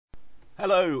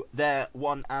Hello there,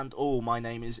 one and all. My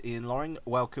name is Ian Loring.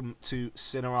 Welcome to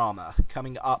Cinerama.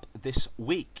 Coming up this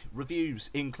week,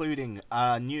 reviews including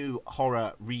a new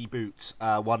horror reboot,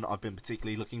 one I've been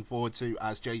particularly looking forward to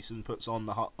as Jason puts on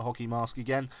the hockey mask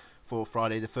again for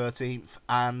Friday the 13th,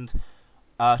 and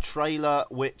a trailer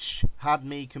which had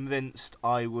me convinced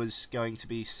I was going to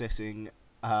be sitting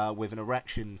with an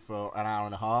erection for an hour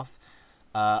and a half.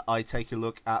 I take a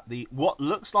look at the what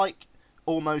looks like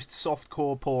almost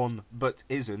softcore porn but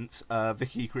isn't,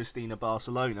 Vicky Christina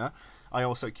Barcelona. I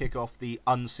also kick off the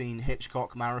Unseen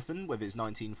Hitchcock Marathon with his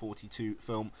 1942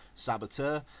 film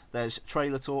Saboteur. There's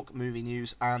trailer talk, movie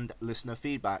news, and listener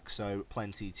feedback, so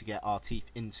plenty to get our teeth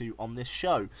into on this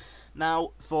show.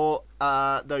 Now, for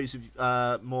those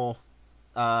of more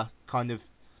kind of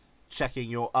checking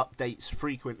your updates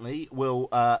frequently, will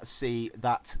see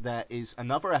that there is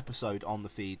another episode on the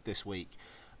feed this week.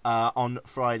 On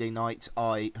Friday night,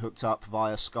 I hooked up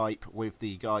via Skype with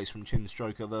the guys from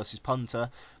Chinstroker vs. Punter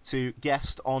to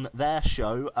guest on their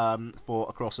show for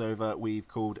a crossover we've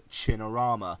called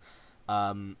Chinorama.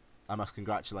 I must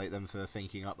congratulate them for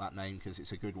thinking up that name because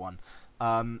it's a good one.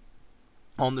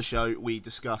 On the show, we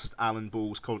discussed Alan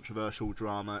Ball's controversial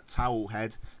drama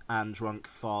Towelhead and drunk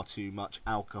far too much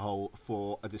alcohol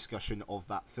for a discussion of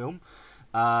that film.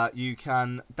 You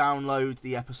can download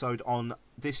the episode on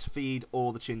this feed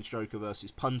or the Chinstroker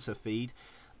vs. Punter feed.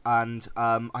 And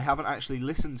I haven't actually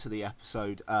listened to the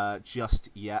episode just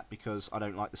yet because I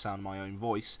don't like the sound of my own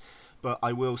voice. But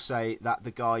I will say that the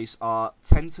guys are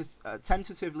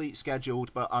tentatively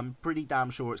scheduled, but I'm pretty damn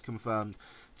sure it's confirmed,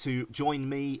 to join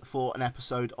me for an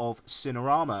episode of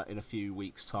Cinerama in a few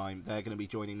weeks' time. They're going to be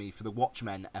joining me for the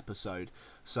Watchmen episode.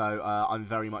 So I'm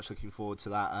very much looking forward to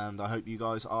that, and I hope you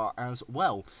guys are as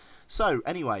well. So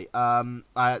anyway, I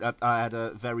had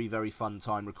a very, very fun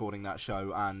time recording that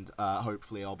show, and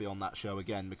hopefully I'll be on that show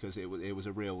again because it was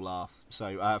a real laugh.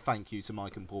 So thank you to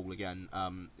Mike and Paul again.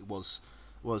 It was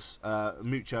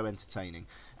mucho entertaining.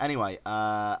 Anyway,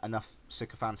 enough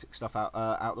sycophantic stuff out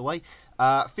of the way.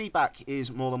 Feedback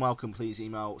is more than welcome. Please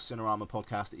email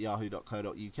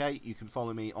cineramapodcast@yahoo.co.uk. You can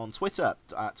follow me on Twitter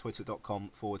at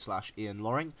twitter.com/Ian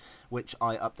Loring, which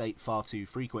I update far too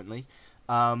frequently.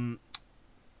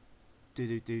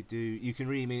 You can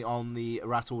read me on the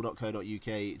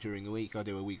rattle.co.uk during the week. I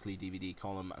do a weekly DVD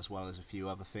column as well as a few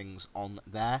other things on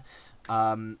there.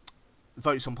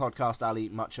 Votes on Podcast Alley,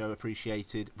 mucho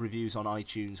appreciated. Reviews on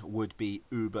iTunes would be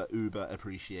uber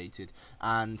appreciated.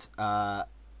 And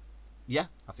yeah,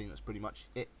 I think that's pretty much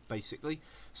it, basically.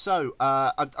 So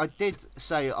I did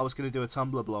say I was going to do a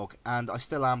Tumblr blog, and I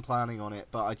still am planning on it,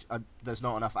 but there's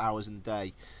not enough hours in the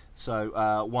day.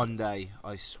 So one day,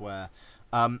 I swear.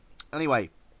 Anyway,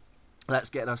 let's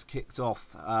get us kicked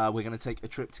off. We're going to take a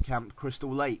trip to Camp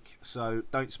Crystal Lake. So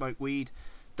don't smoke weed,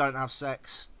 don't have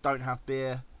sex, don't have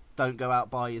beer, don't go out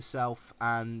by yourself,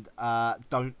 and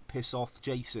don't piss off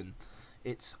Jason.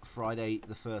 It's Friday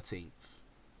the 13th.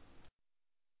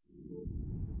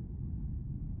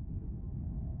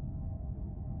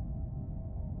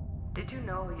 Did you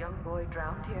know a young boy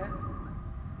drowned here?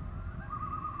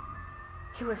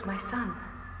 He was my son.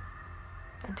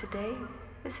 And today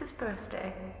is his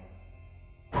birthday.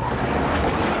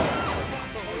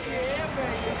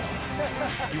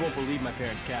 You won't believe my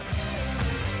parents' cabin.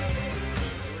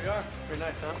 Here we are. Pretty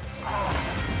nice, huh?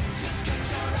 Just get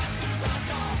your ass to the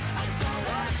door and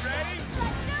don't ready?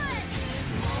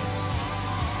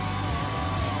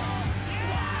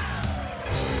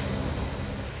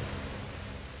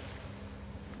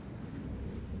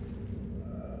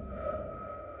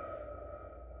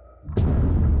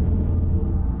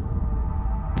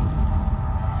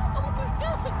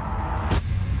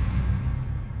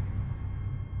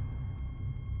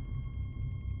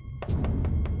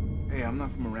 Hey, I'm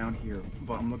not from around here,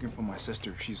 but I'm looking for my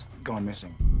sister. She's gone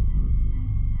missing.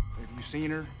 Have you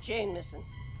seen her? She ain't missing.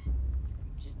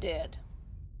 She's dead.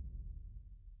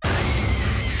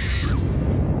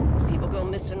 People go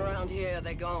missing around here,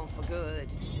 they're gone for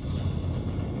good.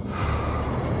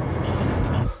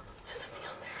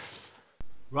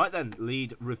 Right then,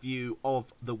 lead review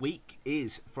of the week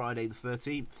is Friday the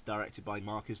 13th, directed by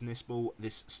Marcus Nispel.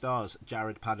 This stars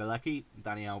Jared Padalecki,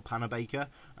 Danielle Panabaker,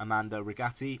 Amanda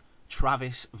Rigatti,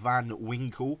 Travis Van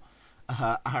Winkle,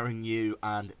 Aaron Yu,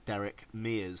 and Derek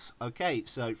Mears. Okay,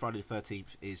 so Friday the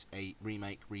 13th is a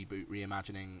remake, reboot,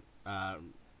 reimagining,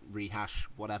 rehash,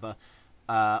 whatever,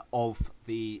 of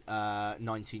the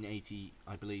 1980,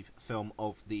 I believe, film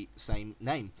of the same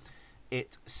name.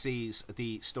 It sees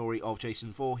the story of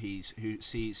Jason Voorhees, who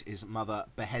sees his mother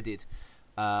beheaded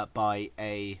by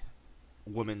a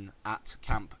woman at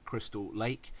Camp Crystal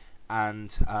Lake,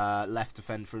 and left to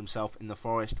fend for himself in the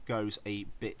forest, goes a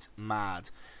bit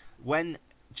mad. When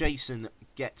Jason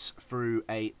gets through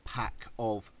a pack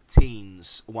of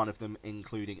teens, one of them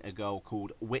including a girl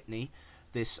called Whitney,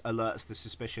 this alerts the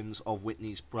suspicions of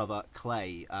Whitney's brother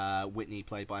Clay, Whitney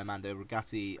played by Amanda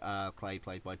Rigatti, Clay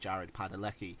played by Jared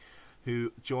Padalecki,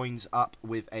 who joins up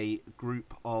with a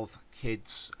group of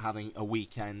kids having a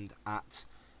weekend at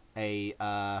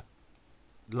a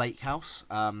lake house.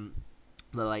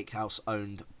 The lake house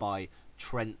owned by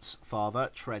Trent's father,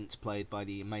 Trent played by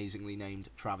the amazingly named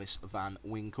Travis Van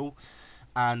Winkle.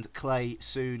 And Clay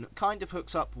soon kind of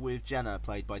hooks up with Jenna,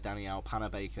 played by Danielle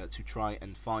Panabaker, to try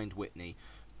and find Whitney.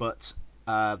 But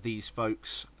these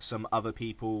folks, some other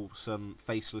people, some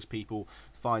faceless people,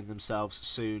 find themselves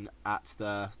soon at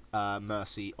the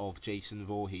mercy of Jason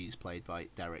Voorhees, played by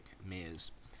Derek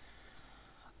Mears.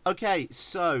 Okay,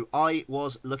 so I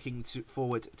was looking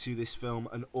forward to this film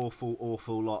an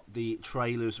awful lot. The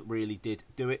trailers really did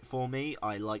do it for me.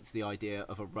 I liked the idea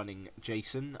of a running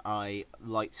Jason. I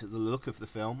liked the look of the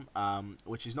film,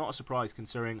 which is not a surprise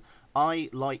considering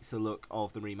I liked the look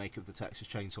of the remake of the Texas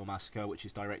Chainsaw Massacre, which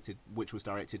was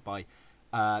directed by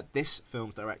this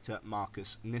film's director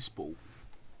Marcus Nispel.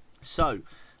 So,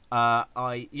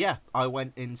 I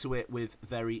went into it with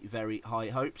very high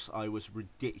hopes. I was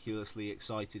ridiculously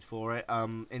excited for it.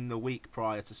 In the week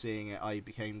prior to seeing it, I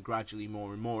became gradually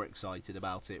more and more excited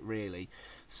about it, really.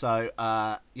 So,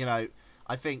 I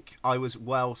think I was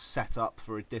well set up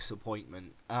for a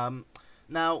disappointment.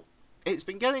 Now, it's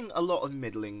been getting a lot of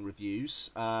middling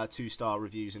reviews, 2-star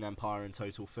reviews in Empire and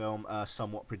Total Film, a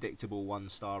somewhat predictable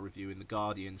 1-star review in The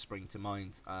Guardian spring to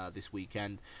mind this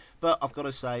weekend. But I've got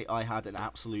to say, I had an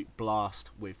absolute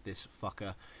blast with this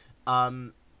fucker.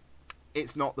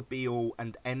 It's not the be-all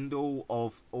and end-all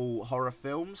of all horror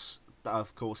films.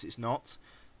 Of course it's not.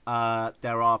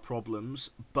 There are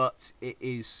problems, but it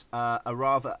is a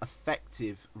rather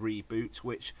effective reboot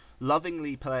which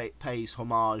lovingly pays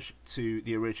homage to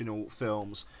the original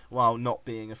films while not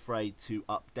being afraid to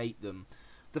update them.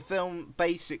 The film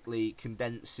basically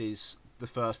condenses the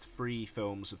first 3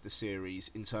 films of the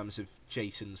series in terms of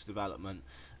Jason's development.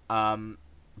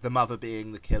 The mother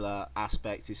being the killer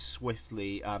aspect is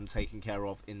swiftly taken care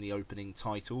of in the opening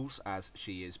titles as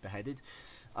she is beheaded.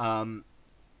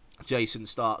 Jason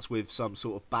starts with some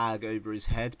sort of bag over his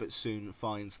head, but soon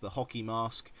finds the hockey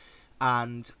mask,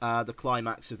 and the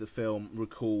climax of the film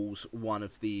recalls one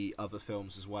of the other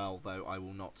films as well, though I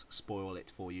will not spoil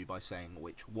it for you by saying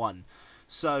which one.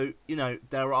 So,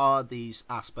 there are these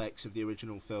aspects of the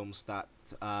original films that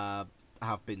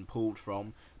have been pulled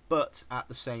from, but at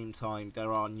the same time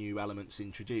there are new elements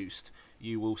introduced.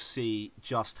 You will see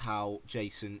just how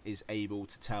Jason is able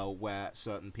to tell where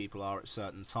certain people are at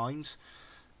certain times.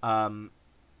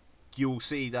 You'll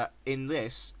see that in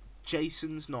this,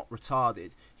 Jason's not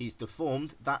retarded. He's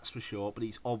deformed, that's for sure, but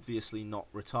he's obviously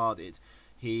not retarded.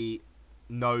 He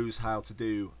knows how to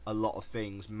do a lot of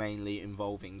things, mainly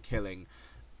involving killing.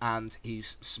 And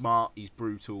he's smart, he's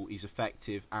brutal, he's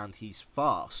effective, and he's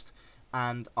fast.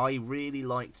 And I really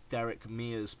liked Derek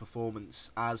Mears'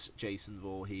 performance as Jason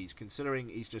Voorhees, considering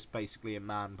he's just basically a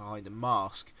man behind a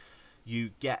mask.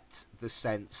 You get the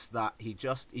sense that he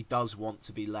does want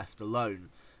to be left alone,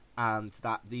 and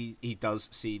that he does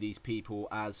see these people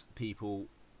as people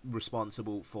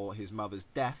responsible for his mother's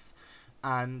death,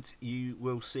 and you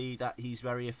will see that he's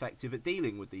very effective at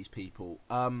dealing with these people.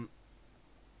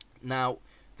 Now,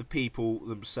 the people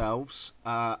themselves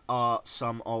are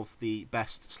some of the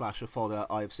best slasher fodder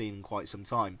I've seen in quite some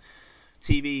time.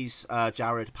 TV's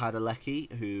Jared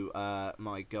Padalecki, who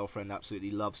my girlfriend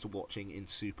absolutely loves to watching in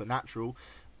Supernatural,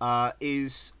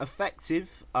 is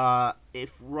effective,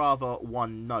 if rather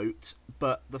one note,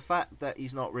 but the fact that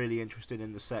he's not really interested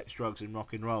in the sex, drugs, and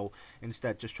rock and roll,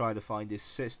 instead just trying to find his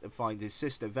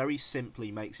sister, very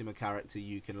simply makes him a character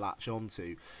you can latch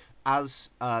onto. As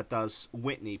does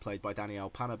Whitney, played by Danielle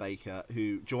Panabaker,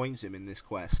 who joins him in this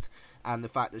quest. And the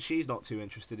fact that she's not too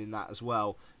interested in that as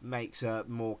well makes her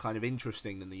more kind of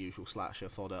interesting than the usual slasher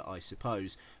fodder, I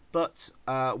suppose. But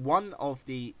one of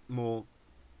the more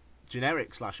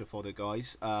generic slasher fodder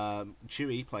guys,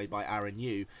 Chewie, played by Aaron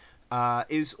Yu,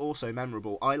 is also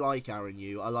memorable. I like Aaron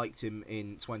Yu. I liked him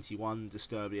in 21,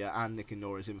 Disturbia, and Nick and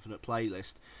Nora's Infinite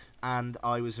Playlist. And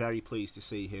I was very pleased to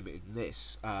see him in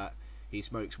this. He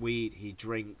smokes weed, he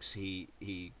drinks,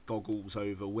 he goggles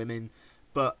over women,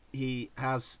 but he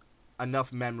has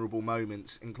enough memorable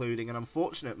moments, including an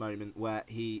unfortunate moment where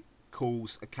he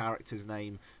calls a character's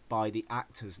name by the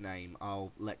actor's name.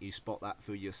 I'll let you spot that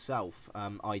for yourself.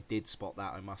 I did spot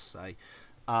that, I must say.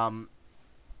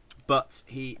 but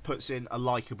he puts in a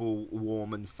likeable,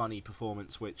 warm, and funny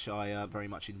performance, which I very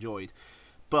much enjoyed.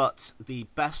 But the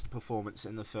best performance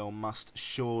in the film must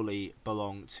surely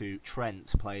belong to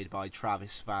Trent, played by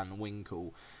Travis Van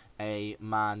Winkle, a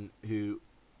man who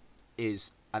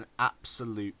is an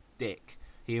absolute dick.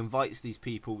 He invites these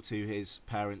people to his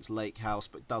parents' lake house,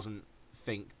 but doesn't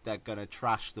think they're going to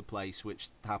trash the place, which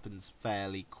happens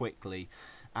fairly quickly,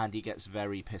 and he gets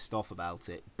very pissed off about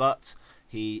it. But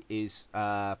he is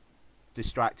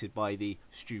distracted by the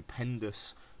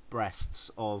stupendous breasts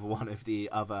of one of the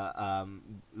other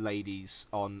ladies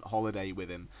on holiday with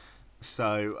him.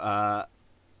 So,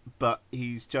 but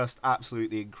he's just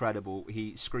absolutely incredible.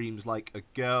 He screams like a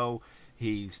girl.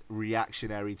 He's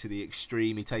reactionary to the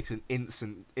extreme. He takes an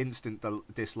instant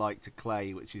dislike to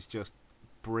Clay, which is just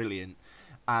brilliant.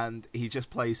 And he just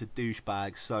plays a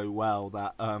douchebag so well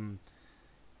that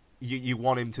you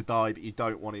want him to die, but you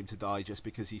don't want him to die just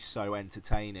because he's so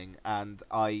entertaining. And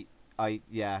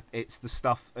yeah, it's the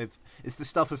stuff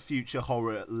of future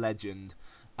horror legend.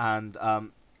 And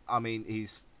I mean,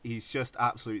 he's just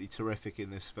absolutely terrific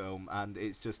in this film, and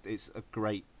it's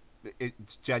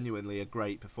genuinely a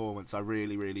great performance. I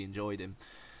really enjoyed him.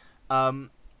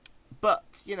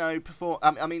 But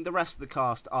I mean, the rest of the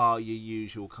cast are your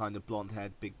usual kind of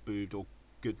blonde-haired, big-boobed, or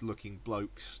good-looking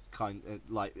blokes,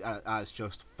 as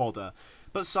just fodder.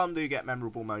 But some do get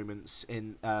memorable moments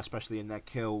especially in their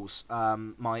kills.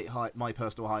 My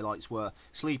personal highlights were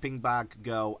sleeping bag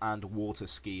girl and water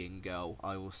skiing girl.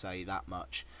 I will say that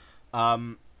much.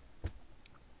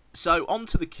 So on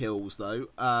to the kills though,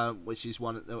 which is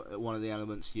one of the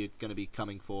elements you're going to be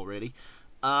coming for really.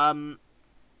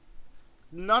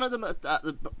 None of them,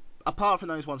 apart from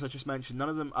those ones I just mentioned, none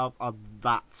of them are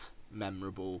that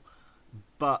memorable,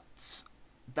 but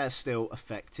they're still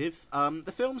effective.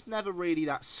 The film's never really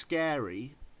that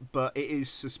scary, but it is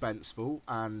suspenseful,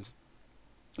 and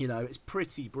it's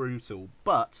pretty brutal,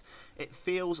 but it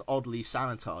feels oddly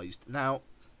sanitized. Now,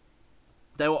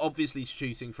 they were obviously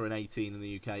shooting for an 18 in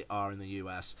the UK, R in the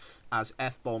US, as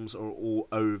F-bombs are all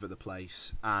over the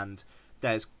place, and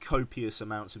there's copious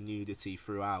amounts of nudity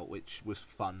throughout, which was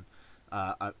fun,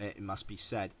 it must be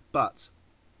said. But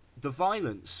the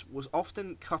violence was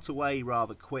often cut away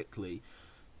rather quickly.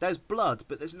 There's blood,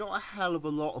 but there's not a hell of a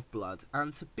lot of blood,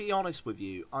 and to be honest with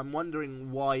you, I'm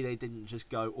wondering why they didn't just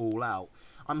go all out.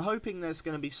 I'm hoping there's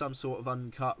going to be some sort of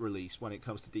uncut release when it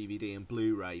comes to DVD and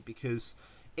Blu-ray, because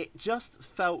it just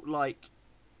felt like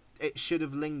it should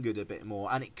have lingered a bit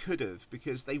more, and it could have,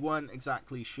 because they weren't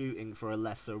exactly shooting for a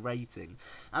lesser rating,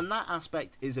 and that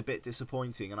aspect is a bit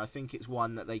disappointing, and I think it's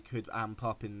one that they could amp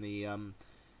up in the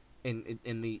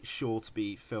in the sure to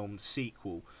be filmed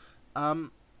sequel.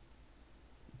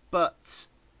 But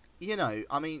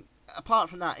I mean, apart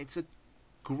from that, it's a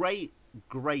great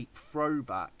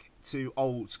throwback to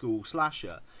old school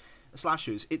slashers.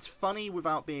 It's funny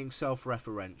without being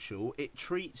self-referential. It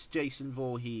treats Jason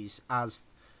Voorhees as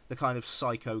the kind of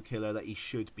psycho killer that he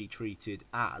should be treated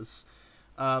as.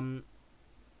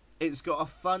 It's got a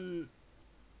fun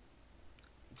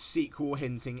sequel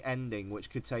hinting ending, which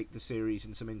could take the series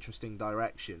in some interesting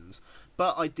directions.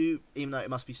 But I do, even though it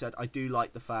must be said, I do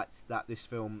like the fact that this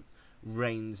film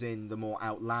reins in the more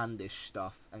outlandish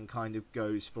stuff and kind of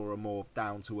goes for a more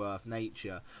down-to-earth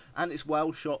nature. And it's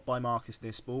well shot by Marcus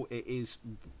Nispel. It is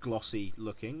glossy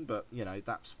looking, but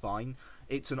that's fine.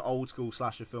 It's an old school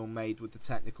slasher film made with the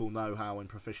technical know-how and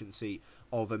proficiency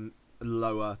of a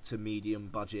lower to medium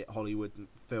budget Hollywood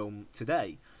film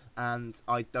today, and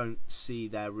I don't see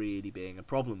there really being a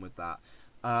problem with that.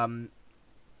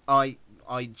 I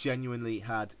genuinely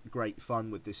had great fun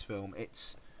with this film.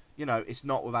 It's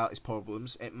not without its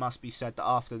problems. It must be said that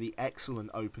after the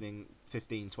excellent opening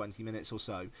 15-20 minutes or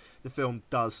so, the film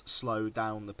does slow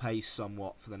down the pace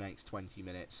somewhat for the next 20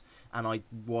 minutes, and I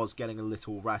was getting a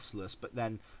little restless, but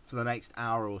then for the next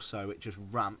hour or so it just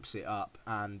ramps it up,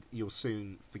 and you'll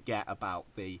soon forget about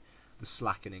the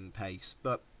slackening pace.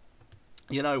 But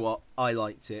you know what? I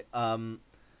liked it.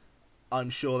 I'm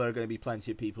sure there are going to be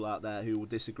plenty of people out there who will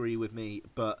disagree with me,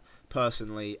 but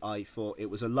personally I thought it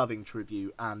was a loving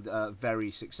tribute and a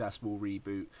very successful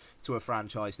reboot to a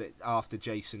franchise that, after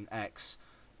Jason X,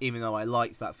 even though I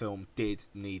liked that film, did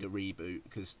need a reboot,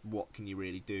 because what can you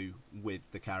really do with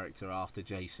the character after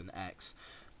Jason X?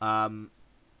 A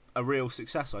real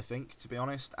success, I think, to be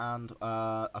honest, and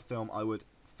a film I would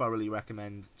thoroughly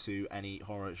recommend to any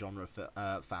horror genre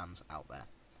fans out there.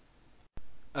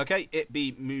 Okay, it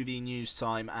be movie news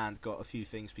time, and got a few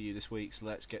things for you this week, so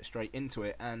let's get straight into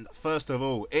it. And first of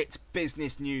all, it's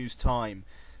business news time.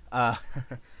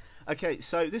 Okay,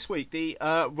 so this week, the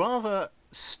rather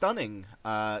stunning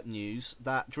news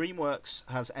that DreamWorks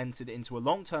has entered into a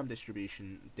long-term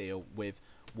distribution deal with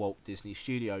Walt Disney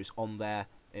Studios on their,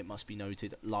 it must be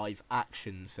noted,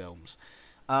 live-action films.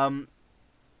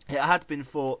 It had been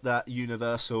thought that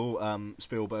Universal,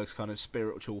 Spielberg's kind of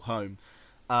spiritual home,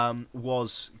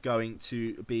 was going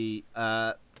to be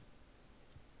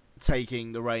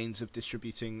taking the reins of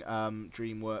distributing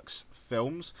DreamWorks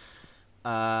films.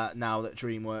 Now that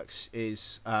DreamWorks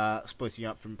is splitting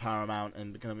up from Paramount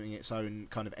and becoming its own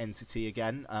kind of entity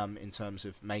again, in terms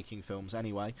of making films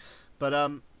anyway.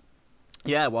 But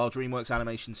yeah, while DreamWorks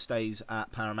Animation stays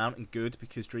at Paramount, and good,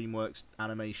 because DreamWorks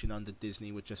Animation under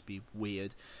Disney would just be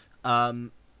weird.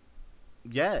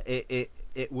 Yeah,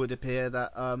 it would appear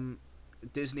that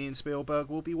Disney and Spielberg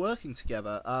will be working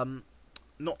together.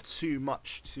 Not too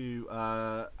much to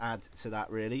add to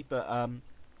that, really, but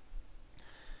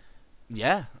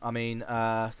yeah, I mean,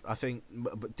 I think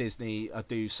Disney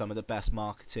do some of the best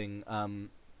marketing.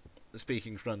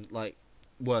 Speaking from like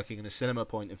working in a cinema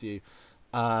point of view,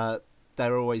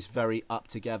 they're always very up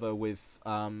together with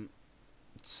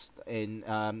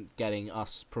in getting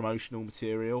us promotional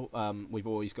material. We've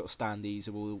always got standees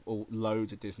of all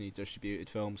loads of Disney distributed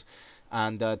films,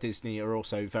 and Disney are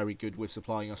also very good with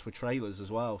supplying us with trailers as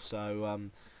well. So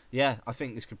yeah, I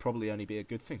think this could probably only be a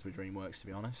good thing for DreamWorks, to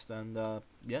be honest. And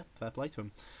yeah, fair play to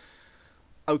them.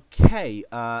 Okay,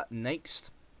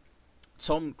 next.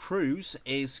 Tom Cruise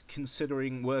is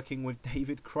considering working with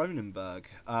David Cronenberg.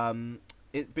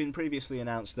 It's been previously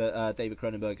announced that David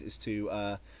Cronenberg is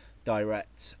to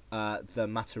direct The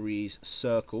Matterese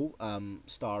Circle,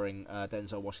 starring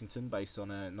Denzel Washington, based on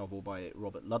a novel by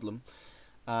Robert Ludlum.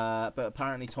 But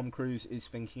apparently Tom Cruise is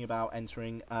thinking about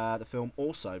entering the film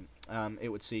also. It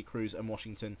would see Cruise and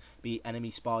Washington be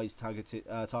enemy spies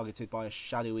targeted by a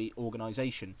shadowy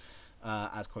organisation,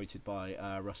 as quoted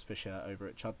by Russ Fisher over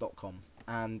at Chud.com.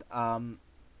 And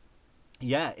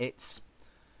yeah,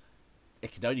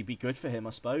 it could only be good for him,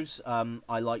 I suppose.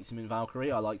 I liked him in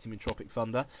Valkyrie. I liked him in Tropic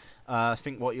Thunder.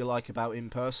 Think what you like about him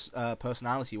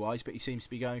personality-wise, but he seems to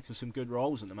be going for some good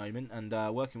roles at the moment, and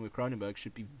working with Cronenberg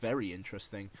should be very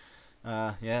interesting.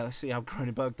 Yeah, let's see how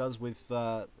Cronenberg does with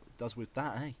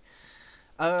that,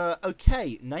 eh?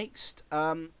 Okay, next.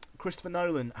 Christopher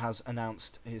Nolan has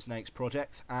announced his next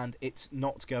project, and it's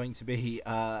not going to be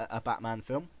a Batman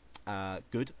film.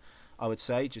 Good, I would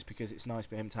say, just because it's nice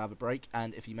for him to have a break,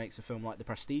 and if he makes a film like The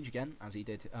Prestige again, as he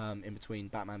did in between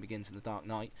Batman Begins and The Dark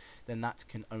Knight, then that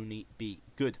can only be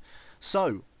good.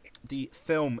 So, the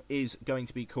film is going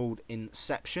to be called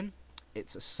Inception.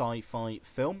 It's a sci-fi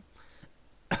film.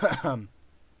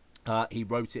 He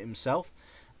wrote it himself,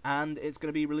 and it's going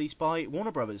to be released by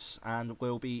Warner Brothers, and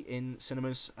will be in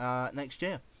cinemas next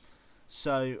year.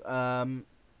 So,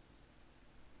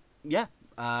 yeah.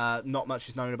 Not much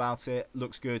is known about it.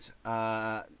 Looks good.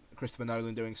 Christopher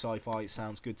Nolan doing sci-fi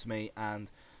sounds good to me,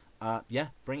 and yeah,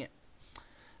 bring it.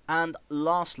 And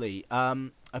lastly,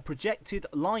 a projected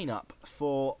lineup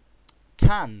for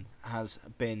Cannes has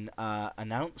been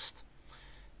announced,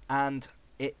 and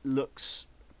it looks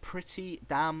pretty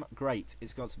damn great.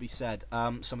 It's got to be said.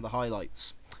 Some of the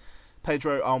highlights: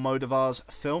 Pedro Almodovar's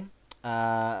film,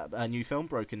 a new film,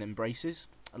 Broken Embraces.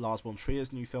 Lars von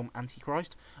Trier's new film,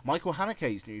 Antichrist. Michael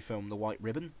Haneke's new film, The White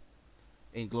Ribbon.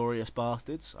 Inglourious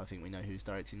Bastards. I think we know who's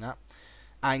directing that.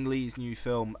 Ang Lee's new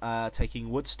film, Taking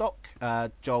Woodstock.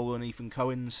 Joel and Ethan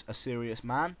Coen's A Serious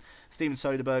Man. Steven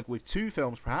Soderbergh with two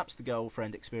films, perhaps, The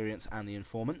Girlfriend Experience and The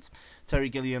Informant. Terry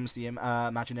Gilliam's The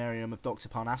Imaginarium of Dr.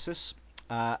 Parnassus.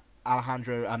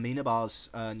 Alejandro Amenabar's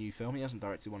new film. He hasn't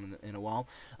directed one in a while.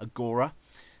 Agora.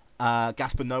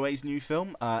 Gaspar Noé's new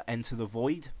film, Enter the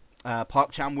Void. Park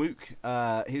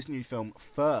Chan-wook, his new film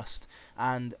First,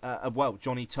 and well,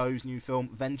 Johnny To's new film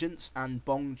Vengeance, and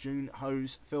Bong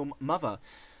Joon-ho's film Mother.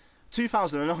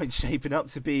 2009 shaping up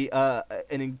to be an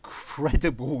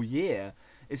incredible year,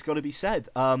 it's got to be said.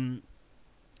 All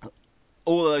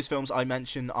of those films I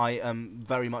mentioned, I am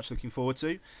very much looking forward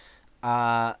to.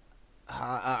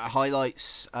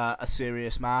 Highlights: A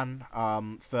Serious Man,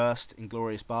 First,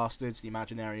 Inglourious Bastards, The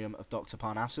Imaginarium of Dr.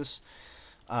 Parnassus.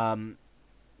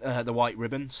 The White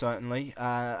Ribbon, certainly.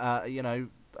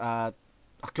 God,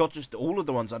 just all of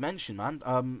the ones I mentioned, man.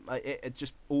 It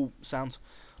just all sounds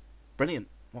brilliant.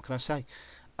 What can I say?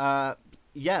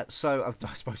 Yeah, so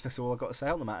I suppose that's all I've got to say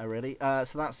on the matter, really.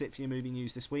 So that's it for your movie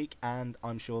news this week, and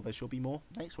I'm sure there shall be more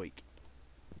next week.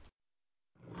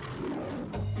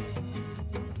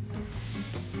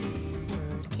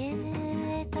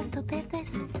 Perché tanto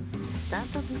perdersi?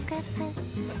 tanto buscarse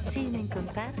sin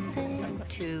encontrarse.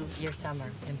 To your summer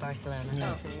in Barcelona.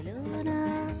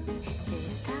 Barcelona,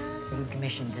 estás. We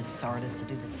commissioned this artist to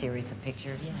do the series of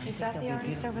pictures. Yeah, Is that the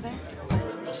artist over there?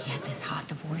 He had this hot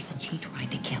divorce and she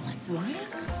tried to kill him. What?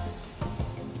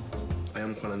 I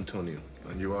am Juan Antonio,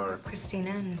 and you are?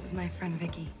 Christina, and this is my friend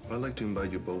Vicky. I'd like to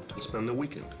invite you both to spend the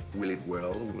weekend. We'll eat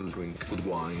well, we'll drink good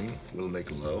wine, we'll make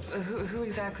love. Who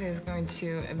exactly is going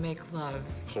to make love?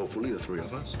 Hopefully the three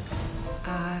of us.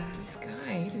 This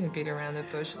guy, he doesn't beat around the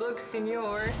bush. Look,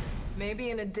 senor,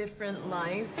 maybe in a different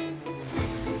life.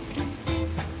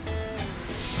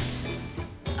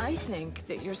 I think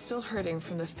that you're still hurting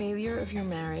from the failure of your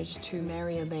marriage to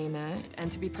marry Elena. And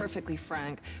to be perfectly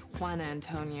frank, Juan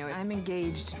Antonio, I'm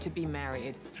engaged to be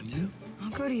married. And you? I'll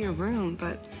go to your room,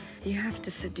 but you have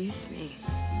to seduce me.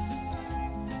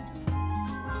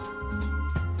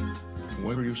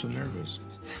 Why were you so nervous?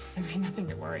 I mean, nothing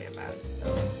to worry about.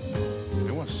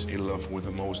 I was in love with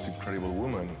the most incredible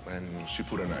woman, and she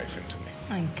put a knife into me.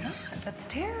 My God, that's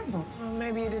terrible. Well,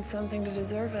 maybe you did something to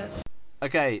deserve it.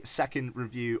 Okay, second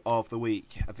review of the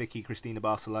week. Vicky Christina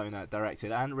Barcelona,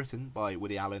 directed and written by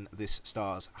Woody Allen. This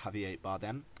stars Javier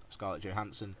Bardem, Scarlett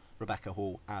Johansson, Rebecca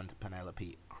Hall, and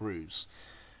Penelope Cruz.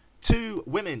 Two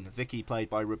women, Vicky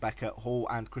played by Rebecca Hall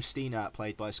and Christina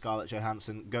played by Scarlett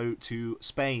Johansson, go to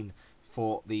Spain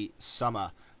for the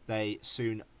summer. They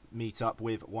soon meet up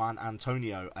with Juan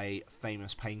Antonio, a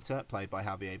famous painter played by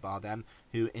Javier Bardem,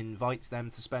 who invites them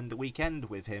to spend the weekend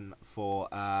with him for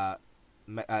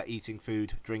eating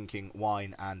food, drinking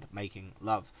wine, and making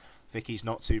love. Vicky's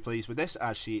not too pleased with this,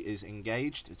 as she is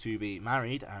engaged to be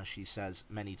married, as she says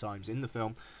many times in the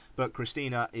film, but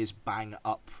Christina is bang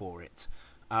up for it.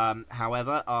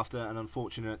 However, after an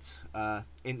unfortunate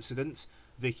incident,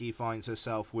 Vicky finds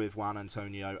herself with Juan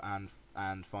Antonio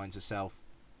and finds herself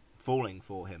falling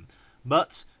for him.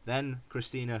 But then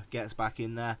Christina gets back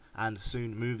in there and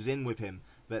soon moves in with him.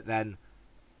 But then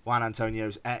Juan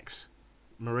Antonio's ex,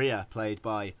 Maria, played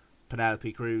by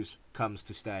Penelope Cruz, comes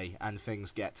to stay, and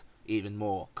things get even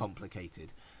more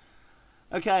complicated.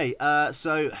 Okay,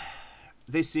 so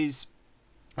this is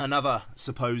another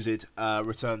supposed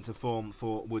return to form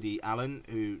for Woody Allen,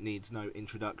 who needs no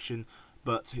introduction,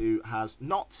 but who has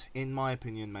not, in my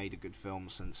opinion, made a good film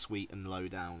since Sweet and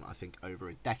Lowdown, I think over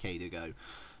a decade ago.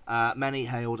 Many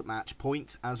hailed Match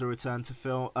Point as a return to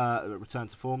form.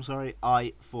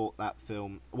 I thought that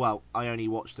film. Well, I only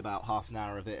watched about half an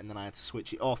hour of it, and then I had to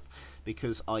switch it off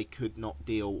because I could not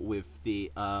deal with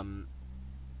the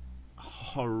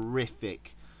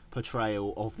horrific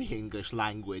portrayal of the English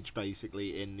language,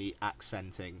 basically in the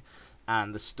accenting,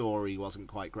 and the story wasn't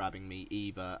quite grabbing me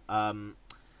either.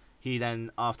 He then,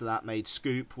 after that, made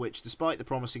Scoop, which, despite the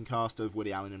promising cast of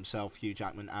Woody Allen himself, Hugh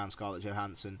Jackman, and Scarlett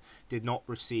Johansson, did not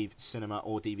receive cinema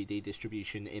or DVD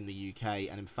distribution in the UK,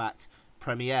 and in fact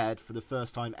premiered for the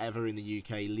first time ever in the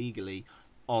UK legally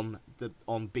on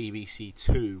BBC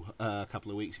Two a couple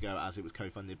of weeks ago, as it was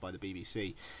co-funded by the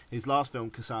BBC. His last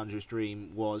film, Cassandra's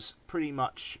Dream, was pretty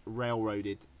much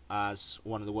railroaded as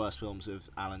one of the worst films of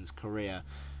Allen's career,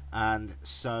 and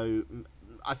so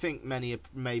I think many are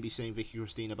maybe seeing Vicky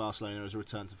Christina Barcelona as a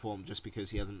return to form just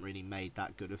because he hasn't really made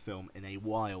that good a film in a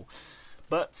while.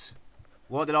 But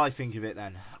what did I think of it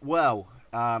then? Well,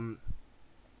 there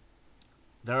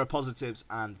are positives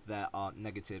and there are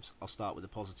negatives. I'll start with the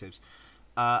positives.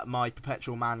 My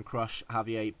perpetual man crush,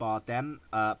 Javier Bardem,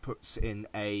 puts in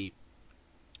a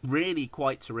really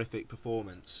quite terrific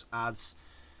performance as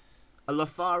a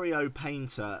Lothario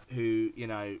painter who,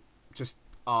 just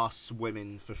asks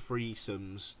women for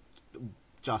threesomes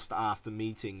just after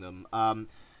meeting them.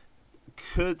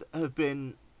 Could have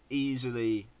been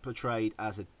easily portrayed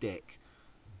as a dick,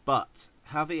 but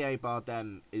Javier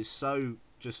Bardem is so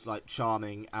just like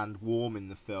charming and warm in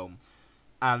the film,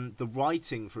 and the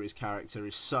writing for his character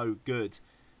is so good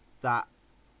that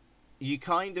you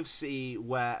kind of see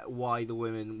why the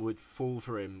women would fall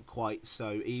for him quite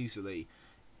so easily.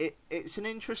 It's an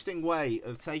interesting way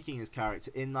of taking his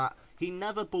character in that he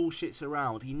never bullshits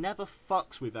around. He never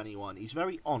fucks with anyone. He's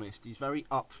very honest. He's very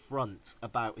upfront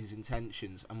about his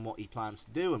intentions and what he plans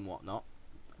to do and whatnot.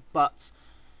 But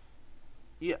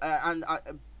yeah,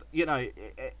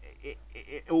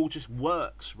 it all just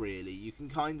works really. You can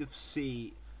kind of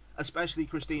see, especially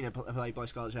Christina, played by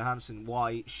Scarlett Johansson,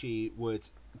 why she would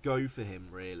go for him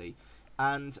really.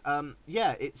 And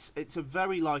it's a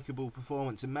very likeable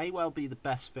performance. It may well be the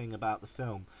best thing about the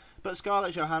film. But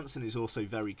Scarlett Johansson is also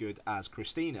very good as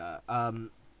Christina.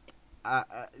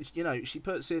 She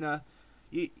puts in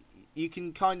you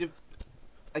can kind of,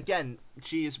 again,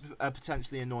 she is a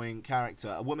potentially annoying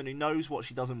character, a woman who knows what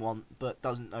she doesn't want but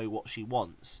doesn't know what she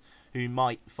wants, who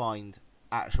might find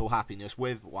actual happiness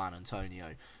with Juan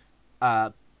Antonio.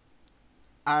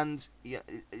 And yeah,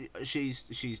 she's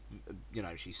she's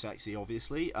sexy,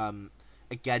 obviously.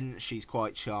 Again, she's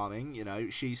quite charming.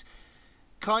 She's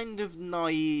kind of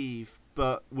naive,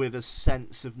 but with a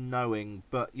sense of knowing.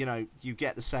 But you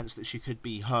get the sense that she could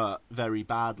be hurt very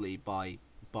badly by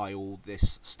all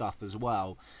this stuff as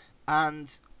well.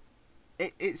 And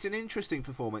it's an interesting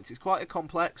performance. It's quite a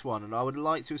complex one, and I would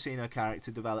like to have seen her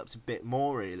character developed a bit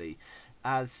more, really,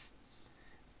 as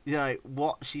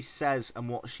what she says and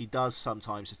what she does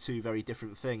sometimes are two very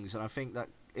different things, and I think that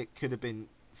it could have been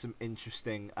some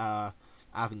interesting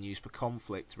avenues for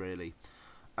conflict, really.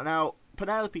 Now,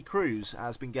 Penelope Cruz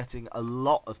has been getting a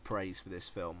lot of praise for this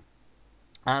film,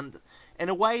 and in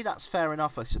a way that's fair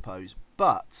enough, I suppose,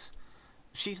 but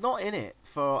she's not in it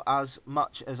for as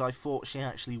much as I thought she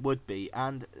actually would be,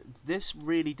 and this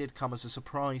really did come as a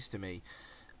surprise to me,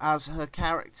 as her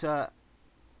character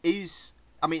is...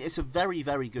 I mean, it's a very,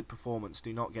 very good performance,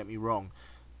 do not get me wrong,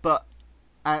 but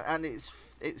and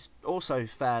it's also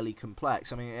fairly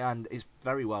complex. I mean, and it's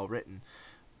very well written,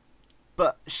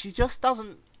 but she just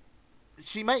doesn't...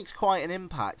 She makes quite an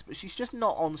impact, but she's just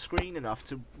not on screen enough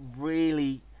to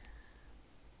really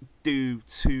do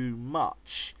too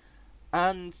much.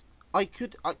 And I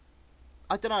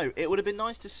don't know, it would have been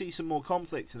nice to see some more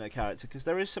conflict in her character, because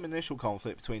there is some initial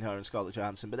conflict between her and Scarlett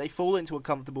Johansson, but they fall into a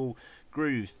comfortable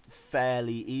groove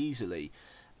fairly easily.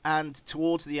 And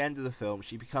towards the end of the film,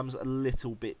 she becomes a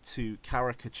little bit too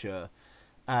caricature,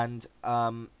 and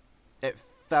it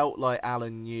felt like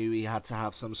Alan knew he had to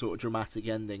have some sort of dramatic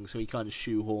ending, so he kind of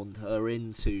shoehorned her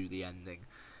into the ending.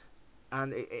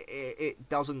 And it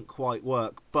doesn't quite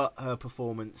work, but her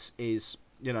performance is,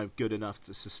 good enough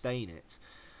to sustain it.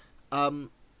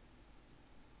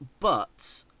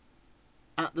 But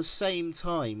at the same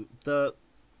time, the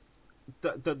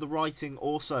writing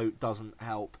also doesn't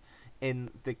help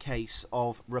in the case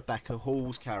of Rebecca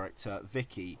Hall's character,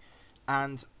 Vicky.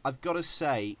 And I've got to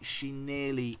say, she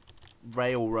nearly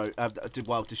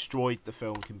destroyed the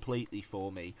film completely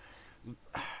for me.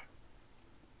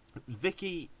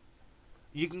 Vicky,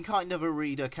 you can kind of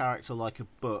read her character like a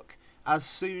book. As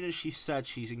soon as she said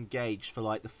she's engaged for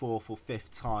like the fourth or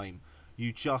fifth time,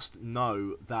 you just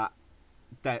know that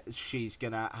she's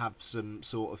gonna have some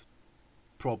sort of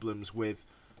problems with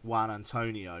Juan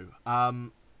Antonio.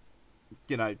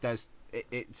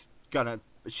 It's gonna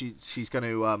she's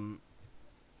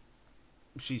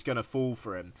gonna fall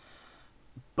for him.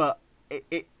 But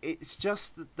it's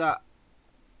just that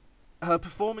her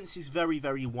performance is very,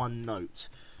 very one note.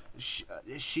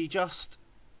 She's just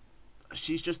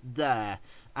there,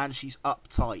 and she's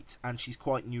uptight, and she's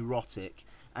quite neurotic.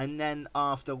 And then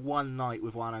after one night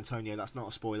with Juan Antonio, that's not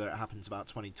a spoiler, it happens about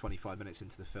 20-25 minutes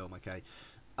into the film, okay?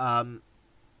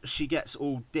 She gets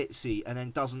all ditzy and then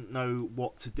doesn't know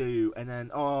what to do, and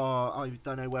then, I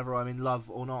don't know whether I'm in love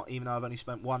or not, even though I've only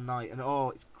spent one night, and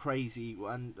it's crazy,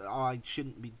 and I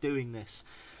shouldn't be doing this.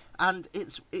 And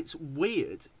it's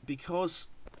weird, because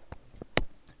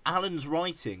Alan's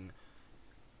writing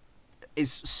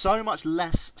is so much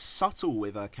less subtle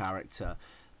with her character.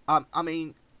 I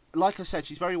mean, like I said,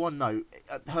 she's very one note.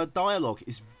 Her dialogue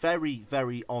is very,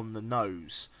 very on the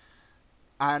nose,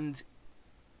 and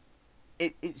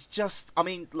it's just, I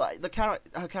mean, like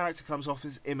her character comes off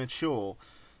as immature,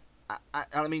 and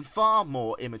I mean far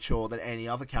more immature than any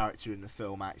other character in the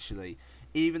film, actually.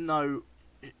 Even though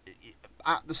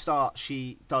at the start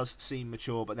she does seem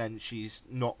mature, but then she's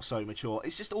not so mature.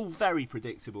 It's just all very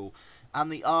predictable,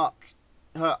 and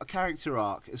her character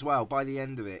arc as well, by the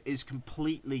end of it, is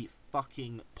completely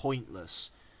fucking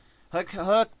pointless.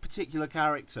 Her particular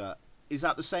character is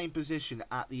at the same position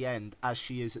at the end as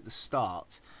she is at the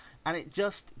start, and it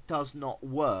just does not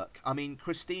work. I mean,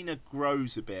 Christina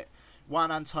grows a bit.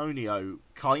 Juan Antonio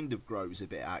kind of grows a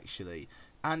bit, actually,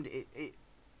 and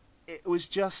it was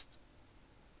just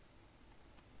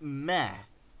meh.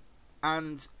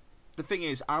 And the thing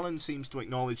is, Alan seems to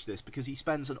acknowledge this, because he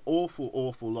spends an awful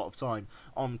lot of time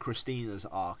on Christina's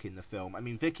arc in the film. I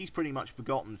mean, Vicky's pretty much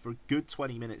forgotten for a good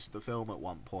 20 minutes of the film at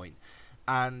one point,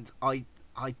 and I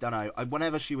don't know,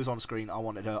 whenever she was on screen, I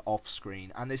wanted her off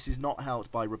screen, and this is not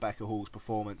helped by Rebecca Hall's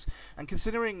performance. And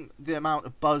considering the amount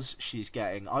of buzz she's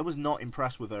getting, I was not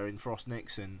impressed with her in Frost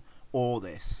Nixon or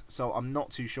this, so I'm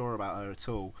not too sure about her at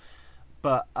all.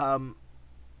 But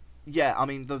yeah, I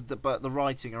mean, but the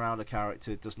writing around a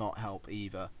character does not help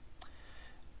either.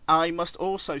 I must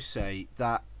also say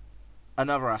that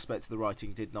another aspect of the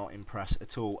writing did not impress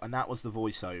at all, and that was the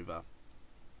voiceover.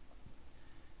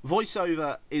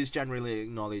 Voiceover is generally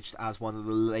acknowledged as one of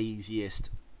the laziest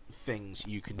things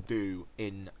you can do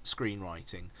in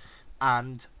screenwriting.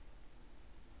 And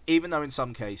even though in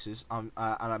some cases, and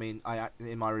I mean,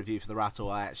 in my review for The Rattle,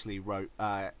 I actually wrote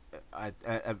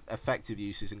effective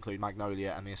uses include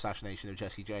Magnolia and the assassination of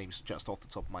Jesse James just off the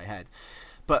top of my head.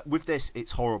 But with this,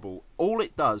 it's horrible. All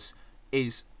it does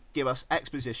is give us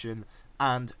exposition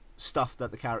and stuff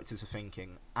that the characters are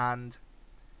thinking. And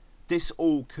this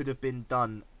all could have been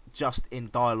done just in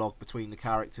dialogue between the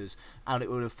characters, and it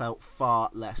would have felt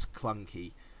far less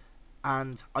clunky.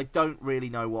 And I don't really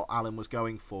know what Alan was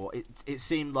going for. It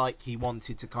seemed like he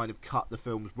wanted to kind of cut the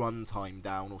film's runtime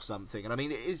down or something. And I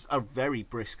mean, it is a very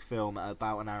brisk film at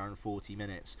about an hour and 40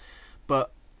 minutes.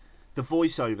 But the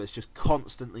voiceover's just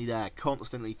constantly there,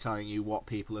 constantly telling you what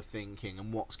people are thinking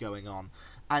and what's going on.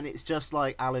 And it's just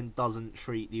like Alan doesn't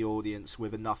treat the audience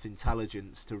with enough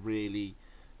intelligence to really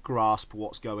grasp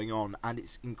what's going on. And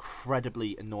it's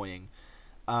incredibly annoying.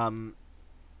 I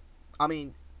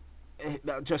mean,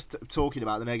 just talking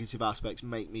about the negative aspects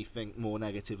make me think more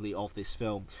negatively of this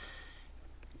film.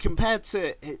 Compared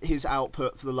to his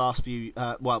output for the last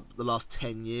the last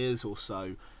 10 years or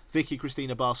so, Vicky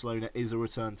Christina Barcelona is a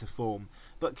return to form.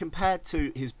 But compared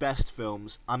to his best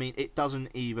films, I mean, it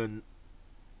doesn't even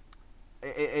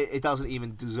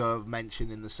deserve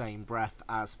mention in the same breath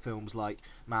as films like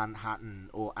Manhattan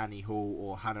or Annie Hall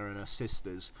or Hannah and Her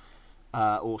Sisters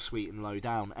or Sweet and Low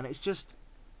Down. And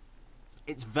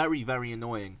it's very, very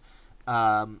annoying.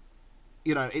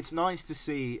 It's nice to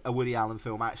see a Woody Allen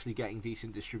film actually getting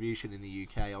decent distribution in the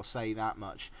UK, I'll say that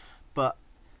much. But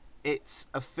it's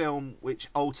a film which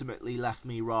ultimately left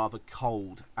me rather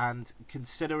cold. And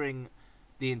considering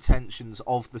the intentions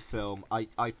of the film, I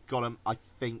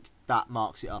think that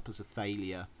marks it up as a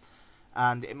failure.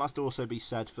 And it must also be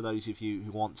said, for those of you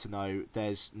who want to know,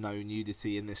 there's no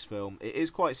nudity in this film. It is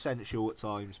quite sensual at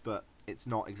times, but it's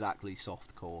not exactly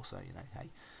softcore, so, hey,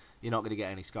 you're not going to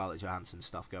get any Scarlett Johansson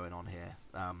stuff going on here,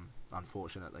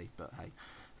 unfortunately, but hey.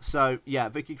 So, yeah,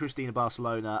 Vicky Christina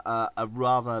Barcelona, a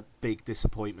rather big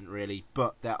disappointment, really,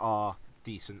 but there are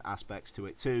decent aspects to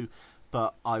it too,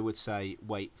 but I would say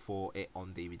wait for it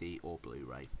on DVD or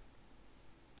Blu-ray.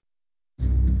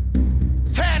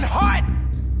 10 hot!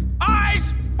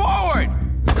 Eyes forward!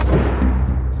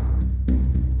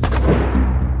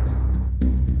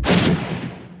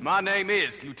 My name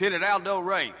is Lieutenant Aldo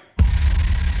Ray.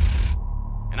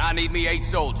 And I need me 8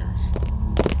 soldiers.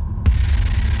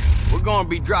 We're gonna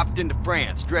be dropped into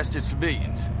France dressed as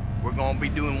civilians. We're gonna be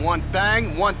doing one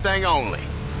thing only.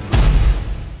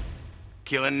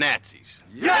 Killing Nazis.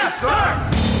 Yes,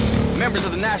 sir! Members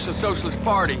of the National Socialist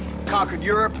Party conquered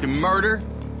Europe through murder,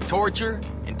 torture,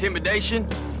 intimidation,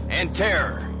 and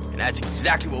terror. And that's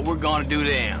exactly what we're gonna do to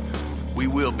them. We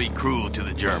will be cruel to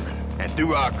the German. And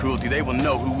through our cruelty, they will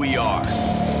know who we are.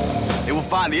 They will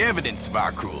find the evidence of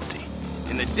our cruelty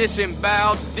in the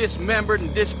disemboweled, dismembered,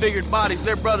 and disfigured bodies of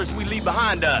their brothers we leave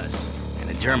behind us. And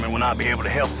the German will not be able to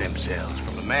help themselves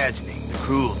from imagining the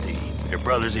cruelty their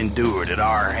brothers endured at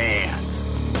our hands.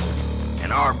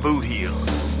 And our boot heels.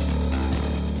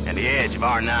 And the edge of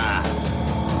our knives.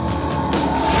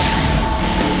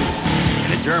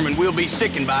 And the German will be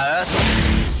sickened by us.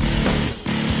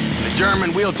 And the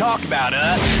German will talk about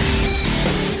us.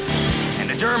 And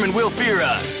the German will fear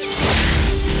us.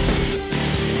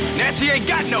 Nazi ain't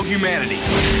got no humanity.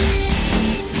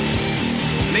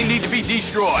 And they need to be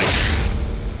destroyed.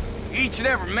 Each and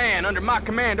every man under my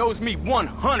command owes me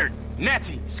 100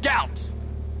 Nazi scalps.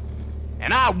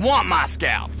 And I want my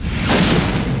scalps.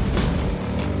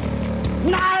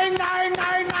 9.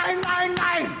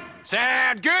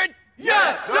 Sound good?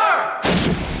 Yes, sir!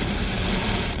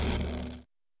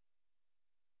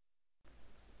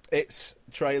 It's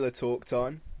trailer talk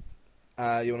time.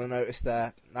 You want to notice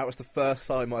there, that was the first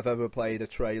time I've ever played a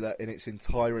trailer in its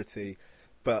entirety,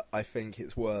 but I think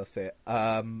it's worth it.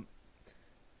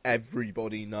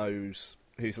 Everybody knows,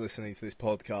 who's listening to this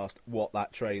podcast, what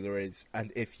that trailer is,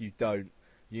 and if you don't,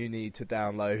 you need to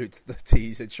download the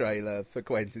teaser trailer for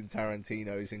Quentin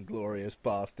Tarantino's Inglourious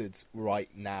Bastards right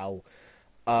now.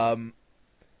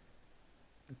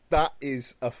 That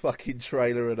is a fucking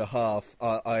trailer and a half,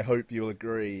 I hope you'll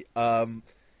agree.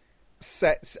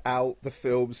 Sets out the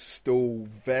film's stall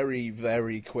very,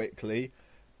 very quickly.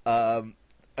 An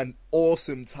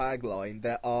awesome tagline,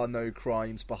 there are no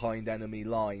crimes behind enemy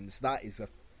lines. That is a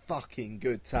fucking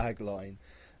good tagline.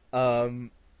 And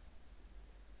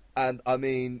I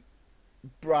mean,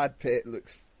 Brad Pitt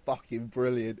looks fucking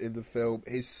brilliant in the film.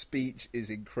 His speech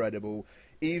is incredible.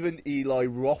 Even Eli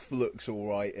Roth looks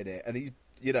alright in it. And he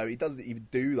doesn't even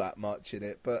do that much in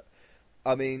it. But,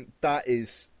 I mean, that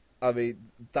is an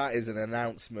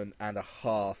announcement and a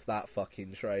half, that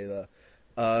fucking trailer.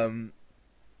 I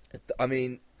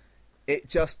mean, it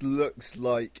just looks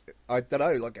like, I don't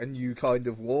know, like a new kind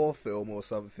of war film or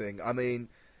something. I mean,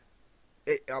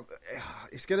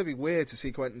 it's going to be weird to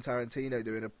see Quentin Tarantino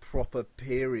doing a proper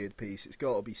period piece. It's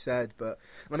got to be said, but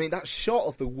I mean that shot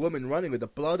of the woman running with the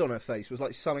blood on her face was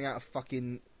like something out of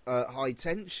fucking High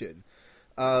Tension.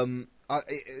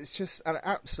 It's just an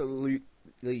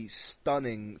absolutely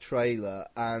stunning trailer,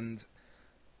 and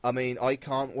I mean I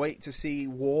can't wait to see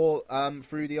War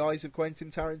through the eyes of Quentin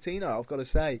Tarantino. I've got to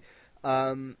say.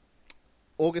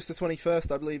 August the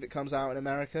 21st, I believe it comes out in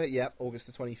America. Yep, August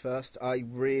the 21st. I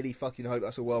really fucking hope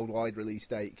that's a worldwide release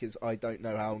date, because I don't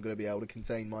know how I'm going to be able to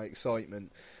contain my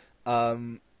excitement.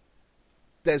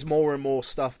 There's more and more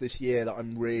stuff this year that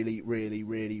I'm really, really,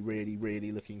 really, really,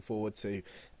 really looking forward to.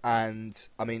 And,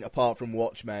 I mean, apart from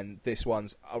Watchmen, this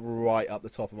one's right up the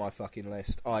top of my fucking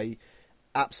list. I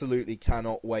absolutely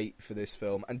cannot wait for this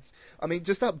film. And I mean,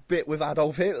 just that bit with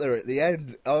Adolf Hitler at the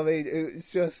end, I mean,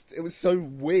 it was so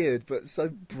weird but so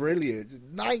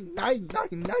brilliant.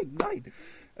 99999.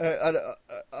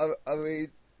 I mean,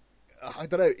 I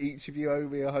don't know, each of you owe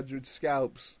me 100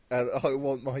 scalps and I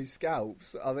want my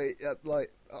scalps. I mean,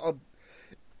 like,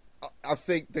 I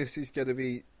think this is going to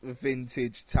be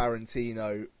vintage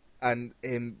Tarantino, and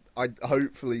him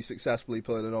hopefully successfully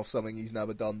pulling off something he's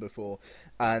never done before,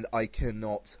 and I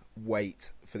cannot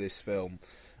wait for this film.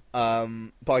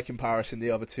 By comparison,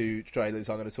 the other two trailers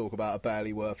I'm going to talk about are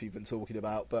barely worth even talking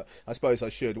about, but I suppose I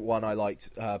should. One I liked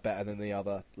better than the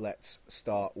other. Let's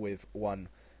start with one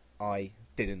I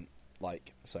didn't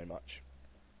like so much.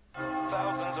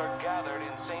 Thousands are gathered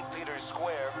in St. Peter's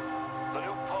Square. The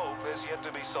new pope is yet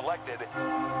to be selected.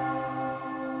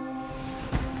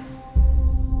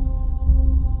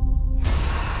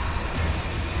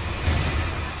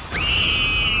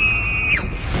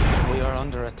 We are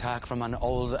under attack from an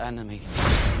old enemy.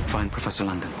 Find Professor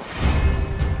London.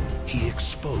 He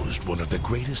exposed one of the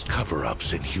greatest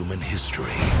cover-ups in human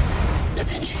history. Da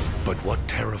Vinci. But what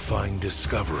terrifying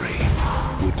discovery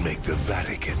would make the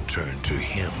Vatican turn to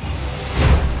him?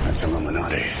 That's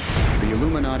Illuminati. The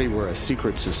Illuminati were a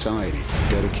secret society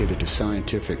dedicated to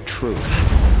scientific truth.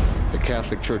 The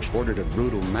Catholic Church ordered a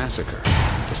brutal massacre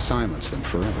to silence them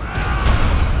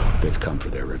forever. They've come for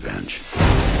their revenge.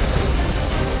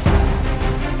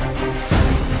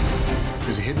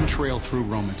 There's a hidden trail through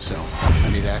Rome itself. I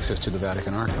need access to the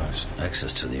Vatican archives.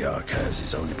 Access to the archives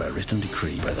is only by written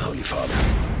decree by the Holy Father.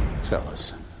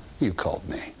 Fellas, you called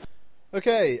me.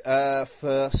 Okay,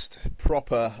 first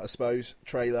proper, I suppose,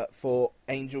 trailer for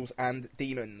Angels and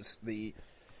Demons, the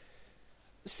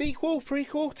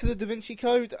prequel to the Da Vinci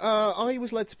Code. I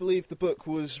was led to believe the book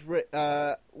was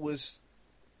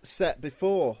set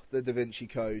before the Da Vinci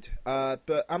Code,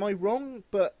 but am I wrong?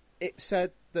 But it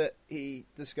said that he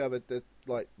discovered the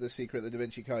secret of the Da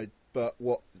Vinci Code, but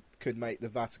what could make the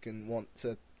Vatican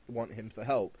want him for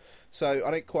help. So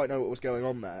I don't quite know what was going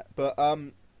on there. But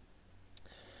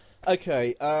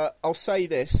okay, I'll say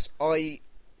this: I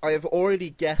have already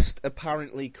guessed